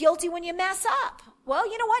 You feel guilty when you mess up. Well,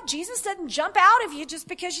 you know what? Jesus doesn't jump out of you just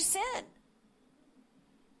because you sin.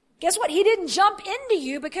 Guess what? He didn't jump into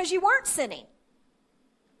you because you weren't sinning.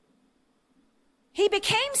 He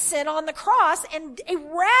became sin on the cross and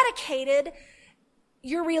eradicated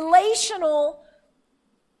your relational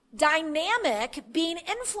dynamic being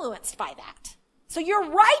influenced by that. So you're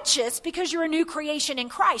righteous because you're a new creation in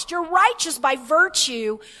Christ. You're righteous by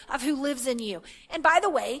virtue of who lives in you. And by the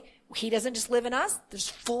way, he doesn't just live in us. There's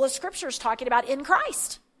full of scriptures talking about in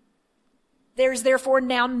Christ. There's therefore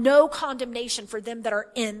now no condemnation for them that are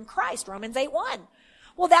in Christ. Romans 8:1.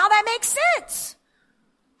 Well, now that makes sense.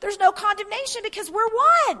 There's no condemnation because we're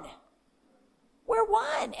one. We're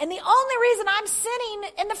one. And the only reason I'm sinning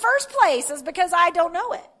in the first place is because I don't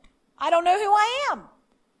know it. I don't know who I am.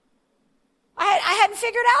 I hadn't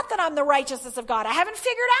figured out that I'm the righteousness of God. I haven't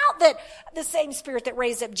figured out that the same Spirit that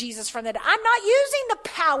raised up Jesus from the dead. I'm not using the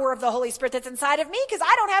power of the Holy Spirit that's inside of me because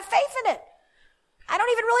I don't have faith in it. I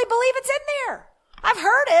don't even really believe it's in there. I've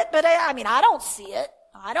heard it, but I don't see it.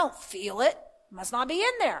 I don't feel it. It must not be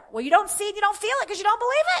in there. Well, you don't see it, you don't feel it because you don't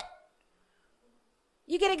believe it.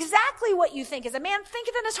 You get exactly what you think. As a man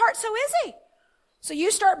thinketh in his heart, so is he. So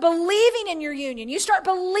you start believing in your union. You start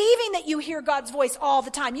believing that you hear God's voice all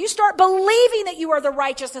the time. You start believing that you are the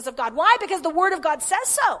righteousness of God. Why? Because the Word of God says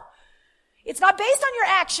so. It's not based on your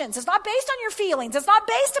actions. It's not based on your feelings. It's not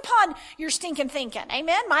based upon your stinking thinking.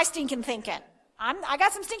 Amen? My stinking thinking. I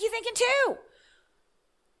got some stinky thinking too.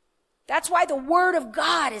 That's why the Word of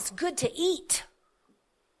God is good to eat.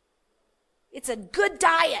 It's a good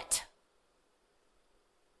diet.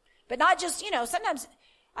 But not just, sometimes,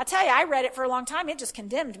 I'll tell you, I read it for a long time. It just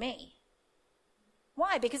condemned me.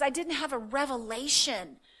 Why? Because I didn't have a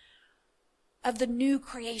revelation of the new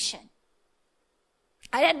creation.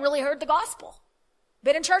 I hadn't really heard the gospel.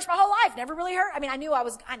 Been in church my whole life. Never really heard.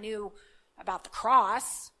 I knew about the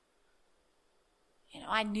cross.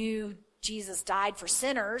 I knew Jesus died for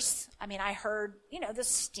sinners. I heard, the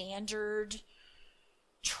standard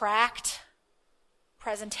tract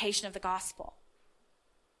presentation of the gospel.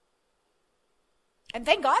 And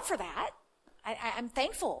thank God for that. I'm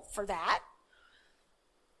thankful for that.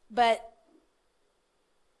 But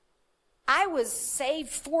I was saved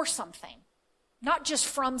for something, not just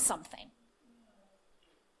from something.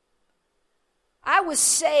 I was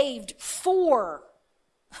saved for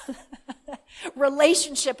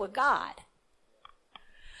relationship with God.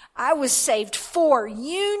 I was saved for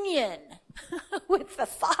union with the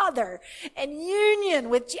Father and union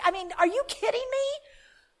with, are you kidding me?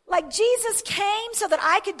 Like Jesus came so that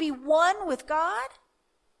I could be one with God?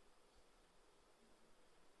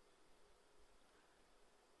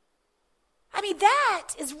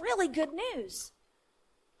 That is really good news.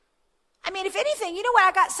 If anything, you know what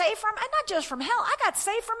I got saved from? And not just from hell, I got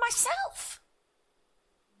saved from myself.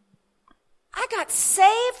 I got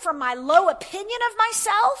saved from my low opinion of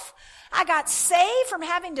myself. I got saved from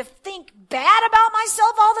having to think bad about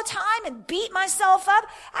myself all the time and beat myself up.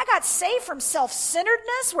 I got saved from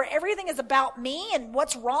self-centeredness where everything is about me and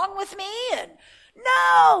what's wrong with me. And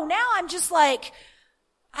no, now I'm just like,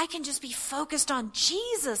 I can just be focused on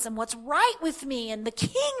Jesus and what's right with me and the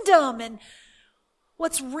kingdom and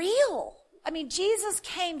what's real. Jesus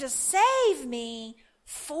came to save me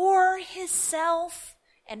for himself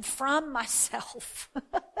and from myself.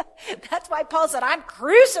 That's why Paul said, I'm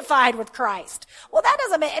crucified with Christ. Well, that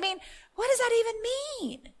doesn't mean, what does that even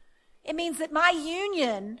mean? It means that my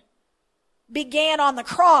union began on the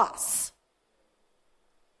cross.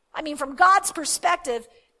 From God's perspective,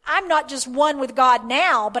 I'm not just one with God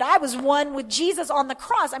now, but I was one with Jesus on the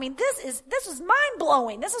cross. This is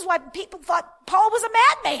mind-blowing. This is why people thought Paul was a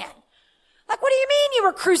madman. Like, what do you mean you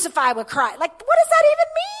were crucified with Christ? Like, what does that even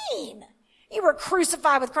mean? You were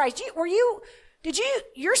crucified with Christ.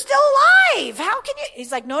 You're still alive. How can you?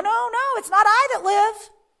 He's like, no, it's not I that live.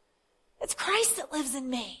 It's Christ that lives in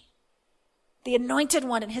me. The anointed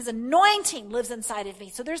one, and his anointing lives inside of me.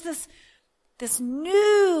 So there's this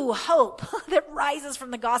new hope that rises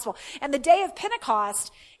from the gospel. And the day of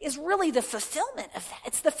Pentecost is really the fulfillment of that.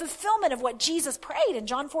 It's the fulfillment of what Jesus prayed in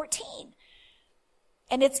John 14.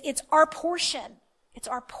 And it's our portion. It's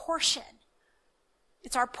our portion.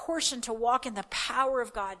 It's our portion to walk in the power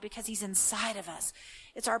of God because he's inside of us.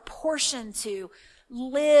 It's our portion to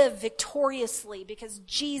live victoriously because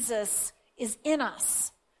Jesus is in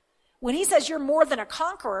us. When he says you're more than a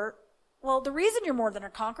conqueror, well, the reason you're more than a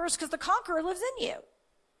conqueror is because the conqueror lives in you.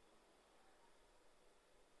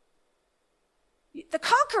 The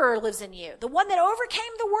conqueror lives in you. The one that overcame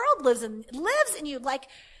the world lives in you. But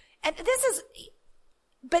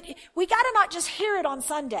we got to not just hear it on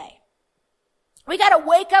Sunday. We got to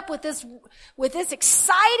wake up with this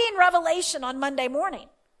exciting revelation on Monday morning,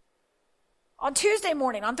 on Tuesday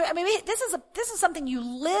morning. This is something you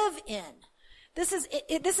live in. This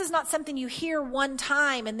is not something you hear one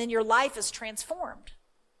time and then your life is transformed.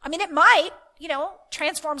 It might,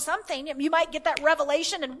 transform something. You might get that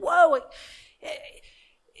revelation and whoa,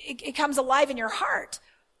 it comes alive in your heart.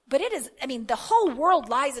 But it is, the whole world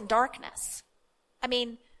lies in darkness.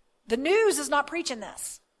 The news is not preaching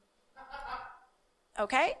this.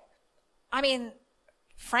 Okay?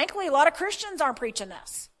 Frankly, a lot of Christians aren't preaching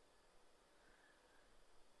this.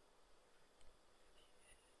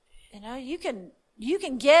 You can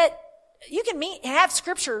have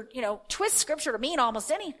scripture, twist scripture to mean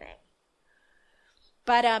almost anything.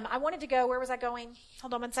 But I wanted to go, where was I going?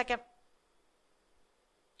 Hold on one second.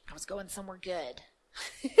 I was going somewhere good.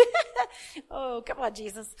 Oh, come on,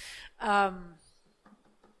 Jesus.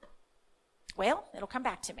 Well, it'll come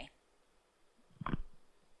back to me.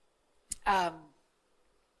 I'm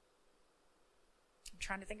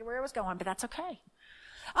trying to think of where I was going, but that's okay.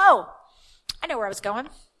 Oh, I know where I was going.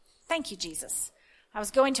 Thank you, Jesus. I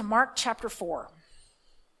was going to Mark chapter 4.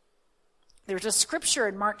 There's a scripture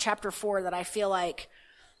in Mark chapter 4 that I feel like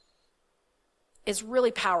is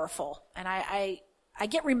really powerful. And I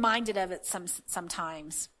get reminded of it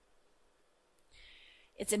sometimes.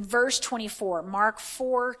 It's in verse 24, Mark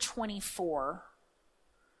 4:24.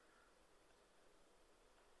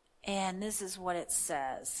 And this is what it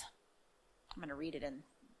says. I'm going to read it in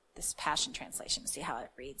this Passion Translation to see how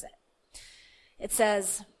it reads it. It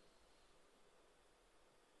says,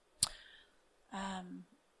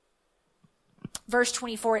 verse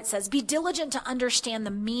 24, it says, "Be diligent to understand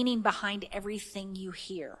the meaning behind everything you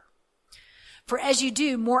hear. For as you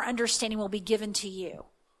do, more understanding will be given to you.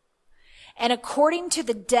 And according to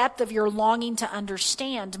the depth of your longing to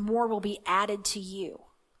understand, more will be added to you.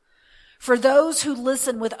 For those who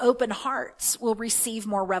listen with open hearts will receive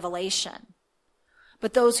more revelation.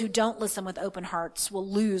 But those who don't listen with open hearts will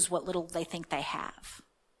lose what little they think they have."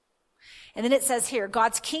 And then it says here,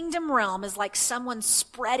 God's kingdom realm is like someone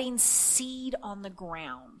spreading seed on the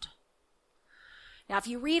ground. Now, if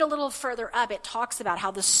you read a little further up, it talks about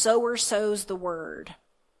how the sower sows the word.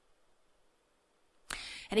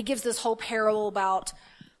 And it gives this whole parable about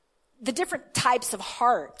the different types of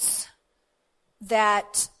hearts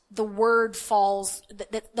that the word falls,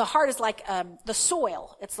 the heart is like the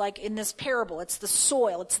soil. It's like in this parable, it's the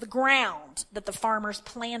soil, it's the ground that the farmer's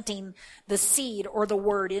planting the seed or the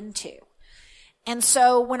word into. And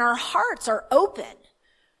so when our hearts are open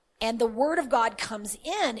and the word of God comes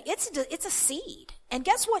in, it's a seed. And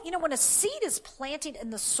guess what? You know, when a seed is planted in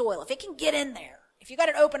the soil, if it can get in there, if you got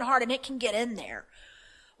an open heart and it can get in there,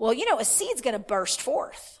 well, you know, a seed's going to burst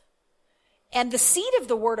forth. And the seed of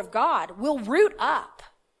the word of God will root up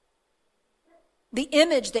the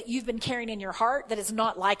image that you've been carrying in your heart that is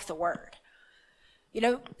not like the word. You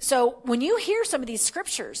know, so when you hear some of these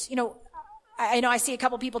scriptures, you know I see a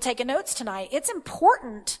couple people taking notes tonight. It's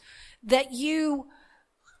important that you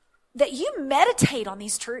meditate on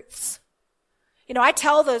these truths. You know, I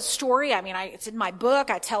tell the story, it's in my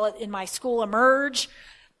book, I tell it in my school Emerge,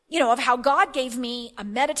 you know, of how God gave me a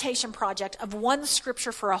meditation project of one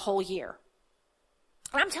scripture for a whole year.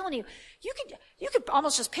 And I'm telling you, you could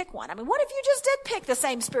almost just pick one. I mean, what if you just did pick the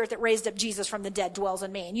same spirit that raised up Jesus from the dead dwells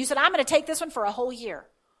in me? And you said, I'm going to take this one for a whole year.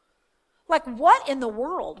 Like, what in the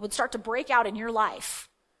world would start to break out in your life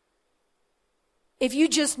if you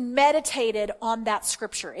just meditated on that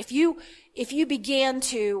scripture? If you began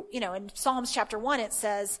to, you know, in Psalms chapter 1, it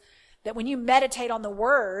says that when you meditate on the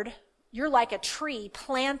word, you're like a tree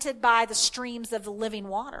planted by the streams of the living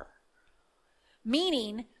water.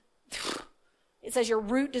 Meaning, it says your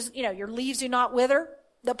root does, you know, your leaves do not wither.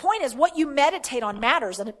 The point is what you meditate on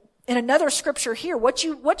matters. And in another scripture here, what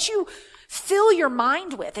you fill your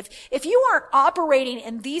mind with. If you aren't operating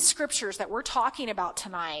in these scriptures that we're talking about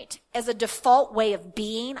tonight as a default way of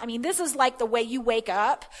being, I mean, this is like the way you wake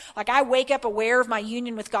up. Like, I wake up aware of my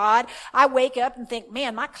union with God. I wake up and think,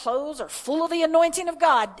 man, my clothes are full of the anointing of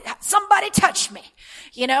God. Somebody touch me.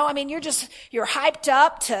 You know, I mean, you're hyped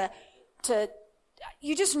up to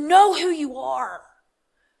you just know who you are.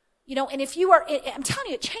 You know, and if you are, I'm telling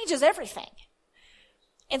you, it changes everything.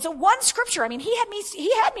 And so one scripture, I mean, he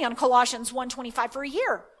had me on Colossians 1:25 for a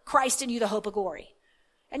year. Christ in you, the hope of glory.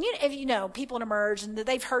 And you know, people in Emerge, and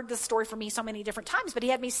they've heard this story from me so many different times, but he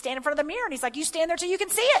had me stand in front of the mirror, and he's like, you stand there till you can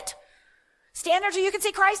see it. Stand there till you can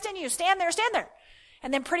see Christ in you. Stand there, stand there.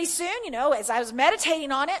 And then pretty soon, you know, as I was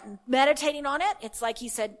meditating on it, it's like he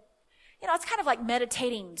said, you know, it's kind of like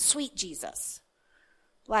meditating sweet Jesus.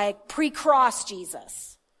 Like pre-cross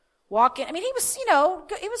Jesus. Walking, I mean, he was, you know,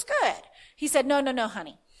 it was good. He said, no,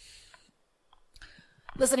 honey.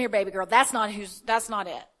 Listen here, baby girl, that's not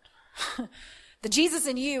it. The Jesus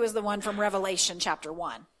in you is the one from Revelation chapter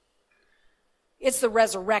 1. It's the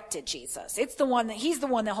resurrected Jesus. He's the one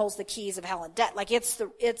that holds the keys of hell and death. Like, it's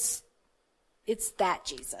that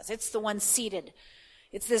Jesus. It's the one seated.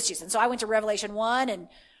 It's this Jesus. And so I went to Revelation 1, and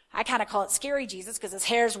I kind of call it scary Jesus because his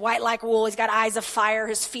hair's white like wool. He's got eyes of fire.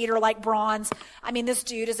 His feet are like bronze. I mean, this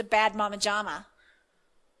dude is a bad mama jama.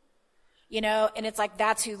 You know, and it's like,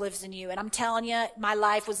 that's who lives in you. And I'm telling you, my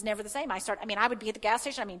life was never the same. I would be at the gas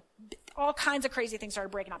station. All kinds of crazy things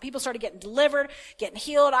started breaking out. People started getting delivered, getting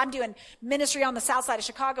healed. I'm doing ministry on the south side of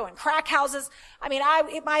Chicago in crack houses.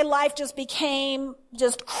 My life just became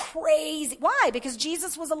just crazy. Why? Because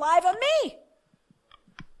Jesus was alive on me.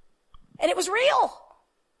 And it was real.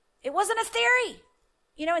 It wasn't a theory.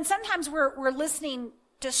 You know, and sometimes we're listening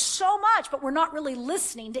to so much, but we're not really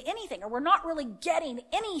listening to anything, or we're not really getting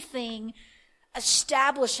anything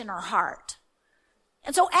established in our heart.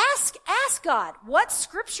 And so ask God, what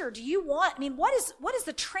scripture do you want? I mean, what is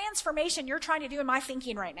the transformation you're trying to do in my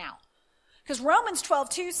thinking right now? Because Romans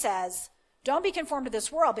 12:2 says Don't be conformed to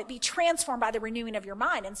this world, but be transformed by the renewing of your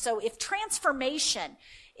mind. And so if transformation,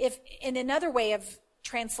 if in another way of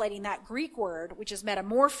translating that Greek word, which is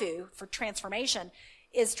metamorpho for transformation,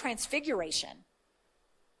 is transfiguration.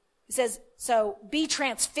 It says, so be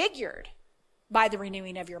transfigured by the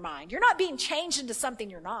renewing of your mind. You're not being changed into something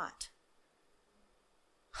you're not.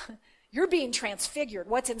 You're being transfigured.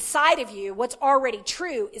 What's inside of you, what's already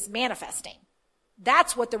true, is manifesting.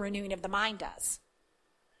 That's what the renewing of the mind does.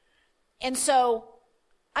 And so,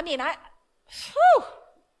 I mean,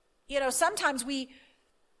 sometimes we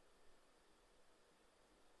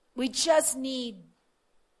just need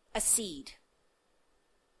a seed.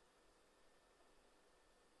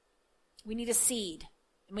 We need a seed,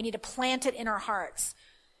 and we need to plant it in our hearts,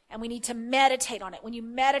 and we need to meditate on it. When you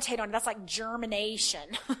meditate on it, that's like germination.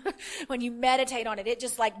 When you meditate on it, it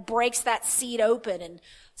just like breaks that seed open and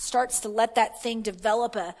starts to let that thing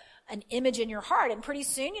develop an image in your heart. And pretty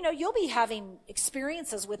soon, you'll be having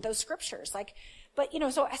experiences with those scriptures. So how do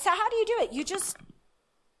you do it?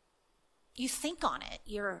 You think on it.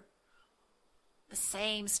 The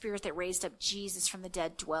same Spirit that raised up Jesus from the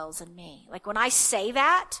dead dwells in me. Like when I say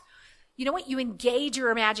that, you know what? You engage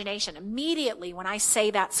your imagination. Immediately when I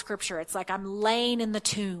say that scripture, it's like I'm laying in the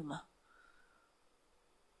tomb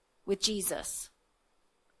with Jesus.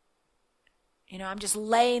 I'm just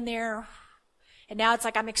laying there. And now it's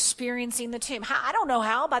like I'm experiencing the tomb. I don't know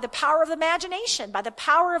how. By the power of imagination, by the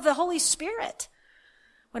power of the Holy Spirit.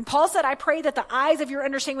 When Paul said, I pray that the eyes of your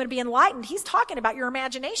understanding would be enlightened, he's talking about your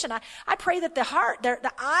imagination. I pray that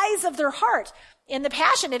the eyes of their heart, in the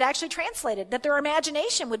Passion, it actually translated, that their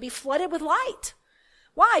imagination would be flooded with light.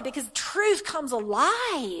 Why? Because truth comes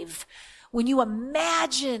alive when you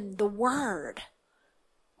imagine the Word,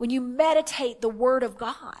 when you meditate the Word of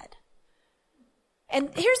God. And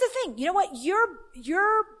here's the thing, you know what?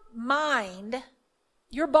 Your mind,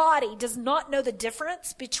 your body does not know the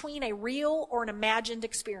difference between a real or an imagined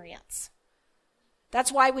experience.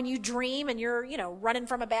 That's why when you dream and you're, running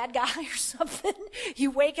from a bad guy or something,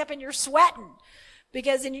 you wake up and you're sweating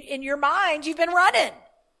because in your mind, you've been running.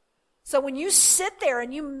 So when you sit there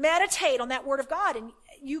and you meditate on that Word of God and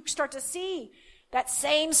you start to see that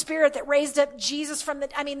same Spirit that raised up Jesus from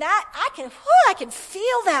I can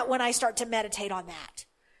feel that when I start to meditate on that.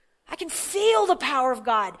 I can feel the power of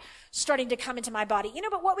God starting to come into my body.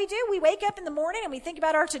 But what we do, we wake up in the morning and we think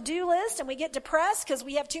about our to-do list and we get depressed because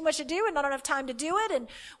we have too much to do and not enough time to do it. And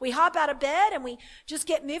we hop out of bed and we just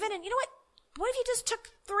get moving. And you know what? What if you just took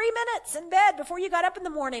 3 minutes in bed before you got up in the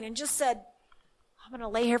morning and just said, I'm going to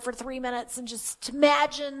lay here for 3 minutes and just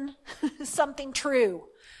imagine something true,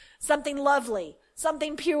 something lovely,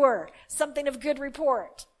 something pure, something of good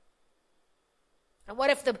report. And what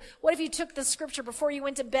if you took the scripture before you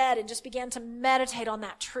went to bed and just began to meditate on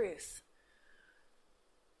that truth?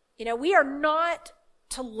 We are not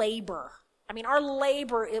to labor. Our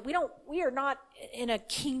labor, we are not in a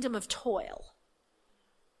kingdom of toil.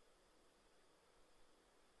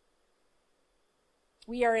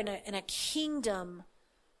 We are in a kingdom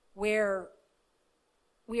where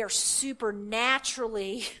we are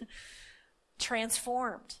supernaturally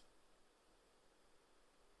transformed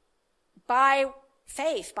by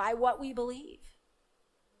faith, by what we believe.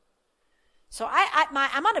 So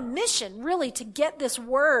I'm on a mission really to get this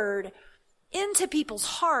word into people's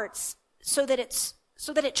hearts so that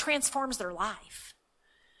it transforms their life.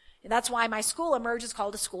 And that's why my school, Emerge, is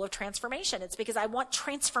called a school of transformation. It's because I want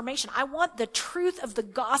transformation. I want the truth of the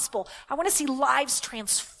gospel. I want to see lives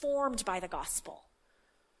transformed by the gospel.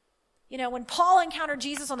 When Paul encountered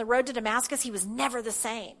Jesus on the road to Damascus, he was never the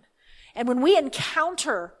same. And when we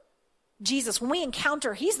encounter Jesus, when we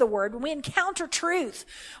encounter, he's the Word, when we encounter truth,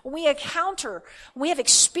 when we have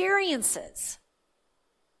experiences,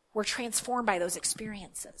 we're transformed by those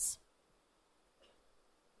experiences.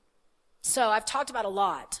 So I've talked about a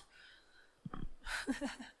lot.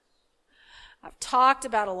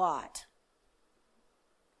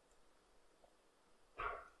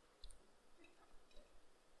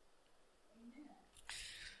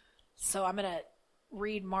 So I'm going to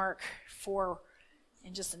read Mark 4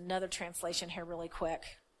 in just another translation here really quick.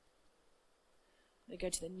 We go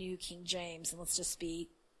to the New King James, and let's just be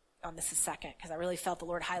on this a second, because I really felt the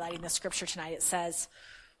Lord highlighting this scripture tonight. It says,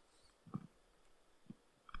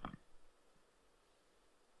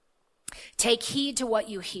 take heed to what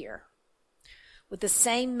you hear. With the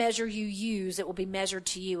same measure you use, it will be measured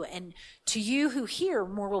to you, and to you who hear,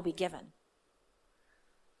 more will be given.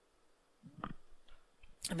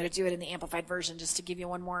 I'm going to do it in the Amplified Version just to give you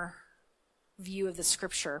one more view of the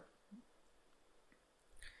scripture.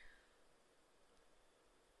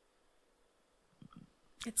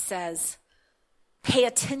 It says, Pay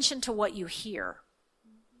attention to what you hear.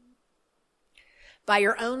 By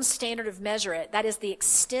your own standard of measure, that is the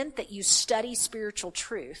extent that you study spiritual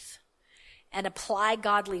truth and apply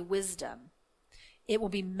godly wisdom, it will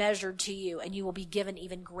be measured to you, and you will be given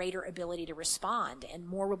even greater ability to respond, and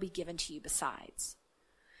more will be given to you besides.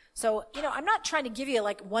 So, I'm not trying to give you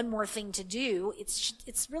like one more thing to do.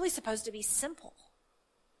 It's really supposed to be simple.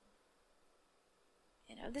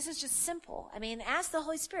 This is just simple. I mean, ask the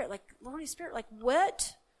Holy Spirit,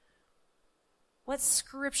 what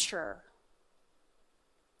scripture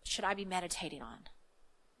should I be meditating on?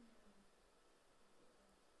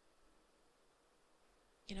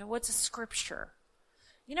 What's a scripture?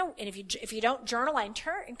 And if you don't journal, I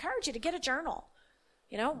encourage you to get a journal.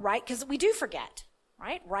 Write, because we do forget,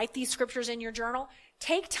 right? Write these scriptures in your journal.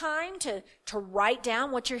 Take time to write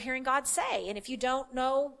down what you're hearing God say. And if you don't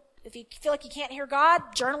know, if you feel like you can't hear God,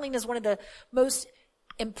 journaling is one of the most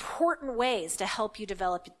important ways to help you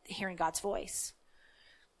develop hearing God's voice.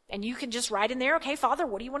 And you can just write in there, okay, Father,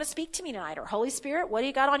 what do you want to speak to me tonight? Or Holy Spirit, what do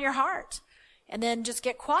you got on your heart? And then just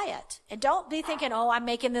get quiet. And don't be thinking, oh, I'm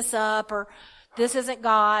making this up, or this isn't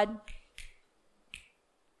God.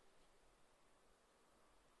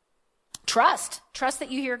 Trust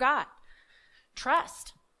that you hear God.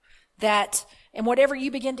 Trust that, and whatever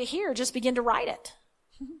you begin to hear, just begin to write it.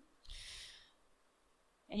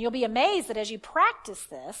 And you'll be amazed that as you practice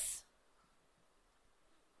this,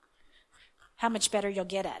 how much better you'll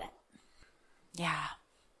get at it. Yeah.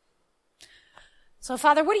 So,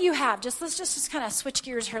 Father, what do you have? Let's just kind of switch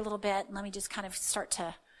gears here a little bit, and let me just kind of start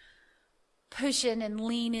to push in and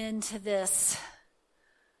lean into this.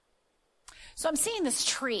 So I'm seeing this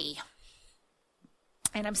tree,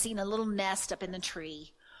 and I'm seeing a little nest up in the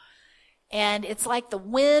tree. And it's like the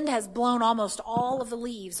wind has blown almost all of the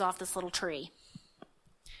leaves off this little tree.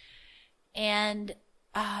 And,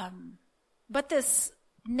 but this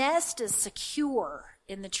nest is secure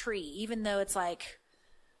in the tree, even though it's like,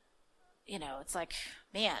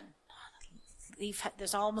 man,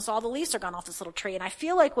 there's almost all the leaves are gone off this little tree. And I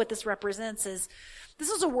feel like what this represents is, this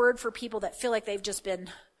is a word for people that feel like they've just been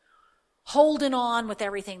holding on with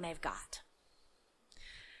everything they've got.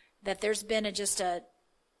 That there's been and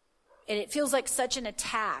it feels like such an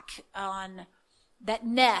attack on that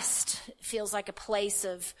nest. It feels like a place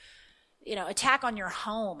of, attack on your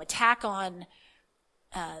home, attack on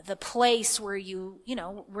the place where you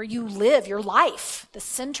live, your life, the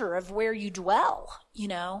center of where you dwell,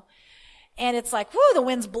 And it's like, whoo, the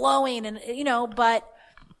wind's blowing, and, but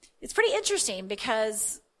it's pretty interesting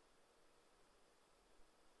because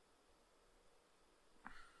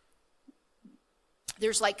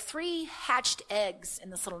there's like 3 hatched eggs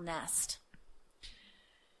in this little nest.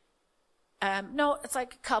 No, it's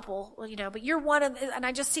like a couple, but you're one of, and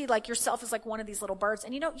I just see like yourself as like one of these little birds,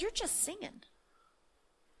 and you're just singing.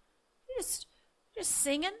 You're just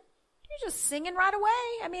singing. You're just singing right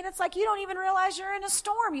away. I mean, it's like you don't even realize you're in a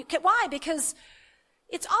storm. Why? Because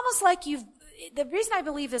it's almost like the reason I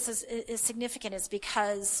believe this is significant is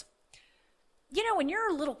because, when you're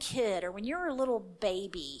a little kid or when you're a little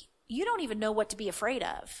baby, you don't even know what to be afraid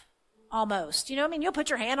of, almost. You'll put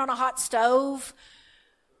your hand on a hot stove.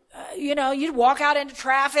 You'd walk out into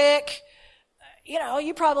traffic.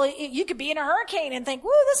 You could be in a hurricane and think,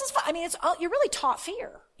 woo, this is fun. I mean, you're really taught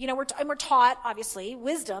fear. We're taught, obviously,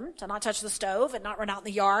 wisdom to not touch the stove and not run out in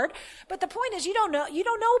the yard. But the point is, you don't know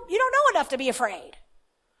enough to be afraid.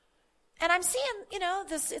 And I'm seeing,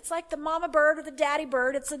 it's like the mama bird or the daddy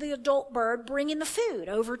bird. It's the adult bird bringing the food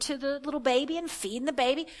over to the little baby and feeding the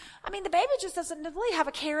baby. I mean, the baby just doesn't really have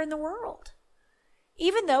a care in the world.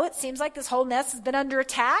 Even though it seems like this whole nest has been under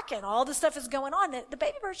attack and all this stuff is going on, the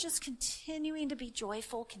baby bird's just continuing to be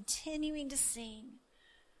joyful, continuing to sing.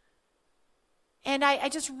 And I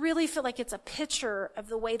just really feel like it's a picture of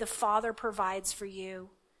the way the Father provides for you.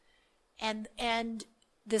 And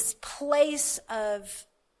this place of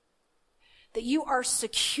that you are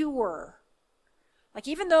secure. Like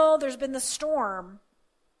even though there's been the storm,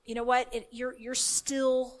 you know what? You're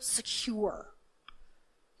still secure.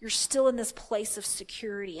 You're still in this place of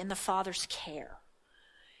security in the Father's care.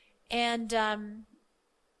 And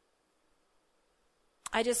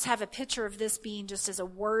I just have a picture of this being just as a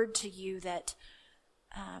word to you that,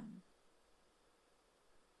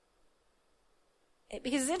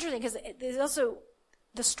 because it's interesting because there's also,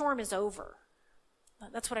 the storm is over.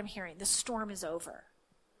 That's what I'm hearing. The storm is over.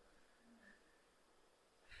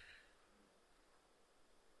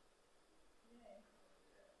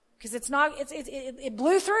 Because it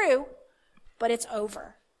blew through, but it's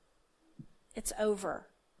over. It's over.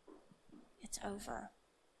 It's over.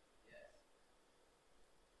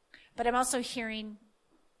 But I'm also hearing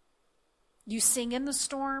You sing in the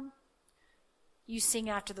storm. You sing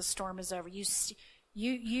after the storm is over.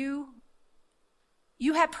 You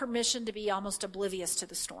have permission to be almost oblivious to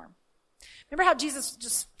the storm. Remember how Jesus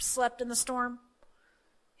just slept in the storm?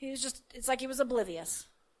 It's like he was oblivious.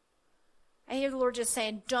 I hear the Lord just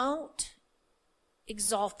saying, don't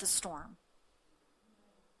exalt the storm.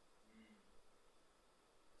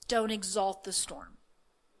 Don't exalt the storm.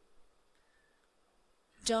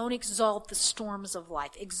 Don't exalt the storms of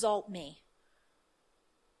life. Exalt me.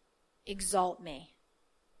 Exalt me.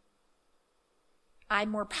 I'm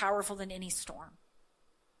more powerful than any storm.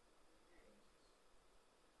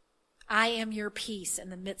 I am your peace in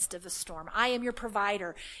the midst of the storm. I am your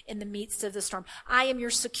provider in the midst of the storm. I am your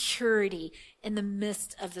security in the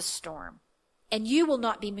midst of the storm. And you will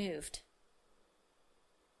not be moved.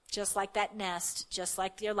 Just like that nest, just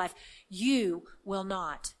like your life, you will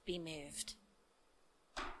not be moved.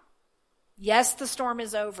 Yes, the storm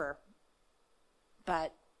is over,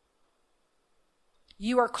 but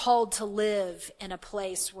you are called to live in a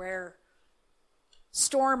place where,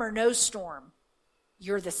 storm or no storm,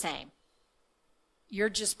 you're the same. You're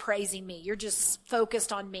just praising me. You're just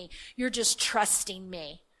focused on me. You're just trusting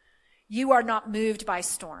me. You are not moved by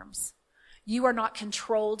storms. You are not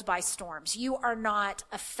controlled by storms. You are not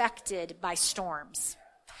affected by storms.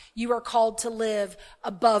 You are called to live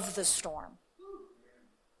above the storm.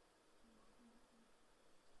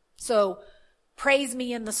 So, praise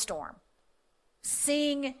me in the storm.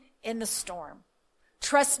 Sing in the storm.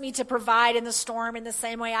 Trust me to provide in the storm in the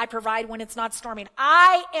same way I provide when it's not storming.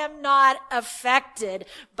 I am not affected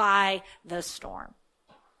by the storm.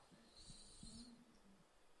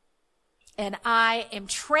 And I am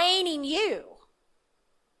training you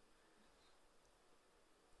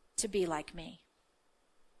to be like me.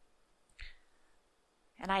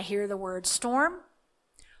 And I hear the word storm.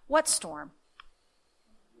 What storm?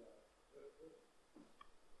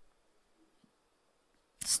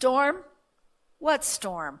 Storm? What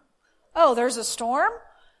storm? Oh, there's a storm?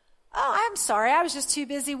 Oh, I'm sorry. I was just too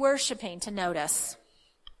busy worshiping to notice.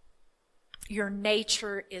 Your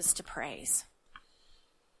nature is to praise.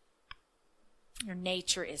 Your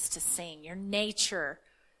nature is to sing. Your nature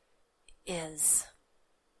is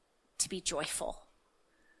to be joyful.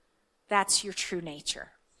 That's your true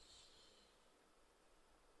nature.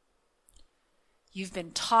 You've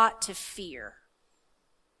been taught to fear.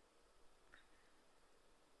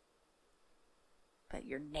 But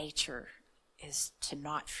your nature is to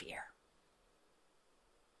not fear.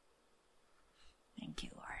 Thank you,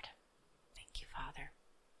 Lord. Thank you, Father.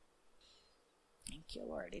 Thank you,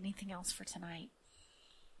 Lord. Anything else for tonight?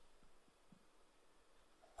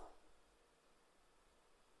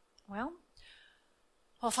 Well,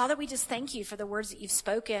 Father, we just thank you for the words that you've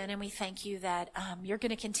spoken, and we thank you that you're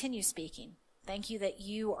going to continue speaking. Thank you that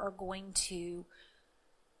you are going to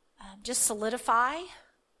just solidify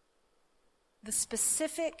the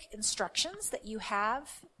specific instructions that you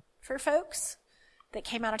have for folks that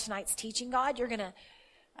came out of tonight's teaching, God. You're going to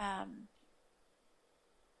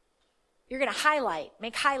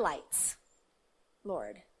make highlights,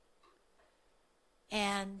 Lord.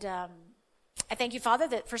 And I thank you, Father,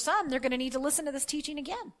 that for some, they're going to need to listen to this teaching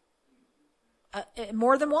again.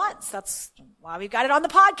 More than once. That's why we've got it on the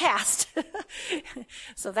podcast.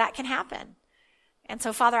 So that can happen. And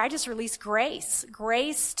so, Father, I just release grace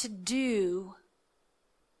to do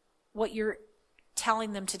what you're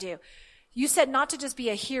telling them to do. You said not to just be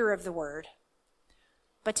a hearer of the word,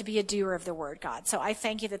 but to be a doer of the word, God. So I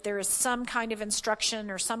thank you that there is some kind of instruction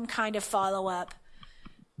or some kind of follow-up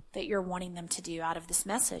that you're wanting them to do out of this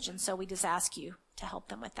message. And so we just ask you to help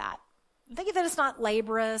them with that. Thank you that it's not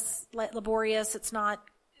laborious, it's not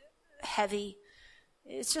heavy.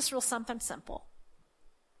 It's just real something simple.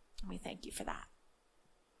 And we thank you for that.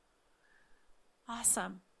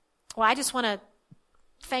 Awesome. Well, I just want to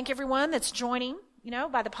thank everyone that's joining,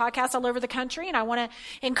 by the podcast all over the country. And I want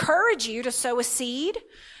to encourage you to sow a seed.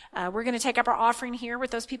 We're going to take up our offering here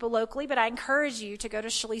with those people locally, but I encourage you to go to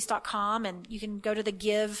Shalise.com, and you can go to the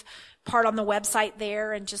give part on the website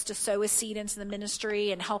there and just to sow a seed into the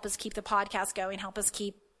ministry and help us keep the podcast going, help us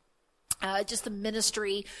keep just the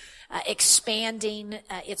ministry expanding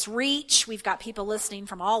its reach. We've got people listening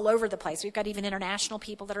from all over the place. We've got even international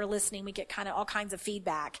people that are listening. We get kind of all kinds of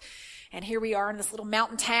feedback. And here we are in this little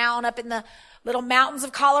mountain town up in the little mountains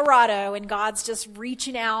of Colorado, and God's just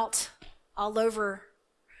reaching out all over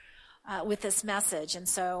with this message. And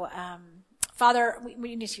so, Father,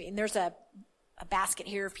 we need to, and there's a basket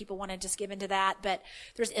here if people want to just give into that, but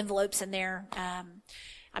there's envelopes in there.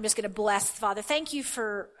 I'm just going to bless, Father. Thank you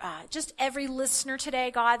for just every listener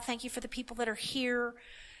today, God. Thank you for the people that are here.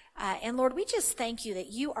 And Lord, we just thank you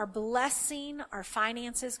that you are blessing our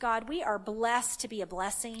finances, God. We are blessed to be a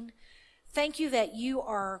blessing. Thank you that you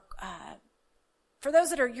are, for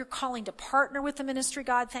those that are you're calling to partner with the ministry,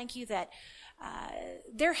 God, thank you that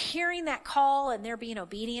they're hearing that call and they're being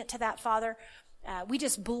obedient to that, Father. We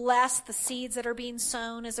just bless the seeds that are being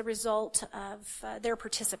sown as a result of their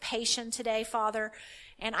participation today, Father.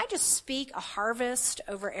 And I just speak a harvest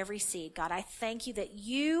over every seed. God, I thank you that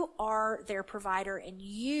you are their provider, and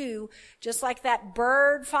you, just like that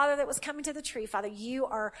bird, Father, that was coming to the tree, Father, you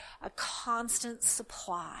are a constant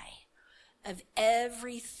supply of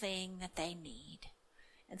everything that they need.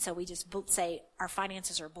 And so we just say our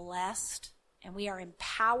finances are blessed and we are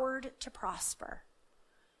empowered to prosper.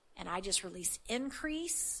 And I just release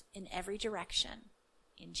increase in every direction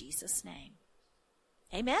in Jesus' name.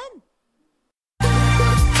 Amen.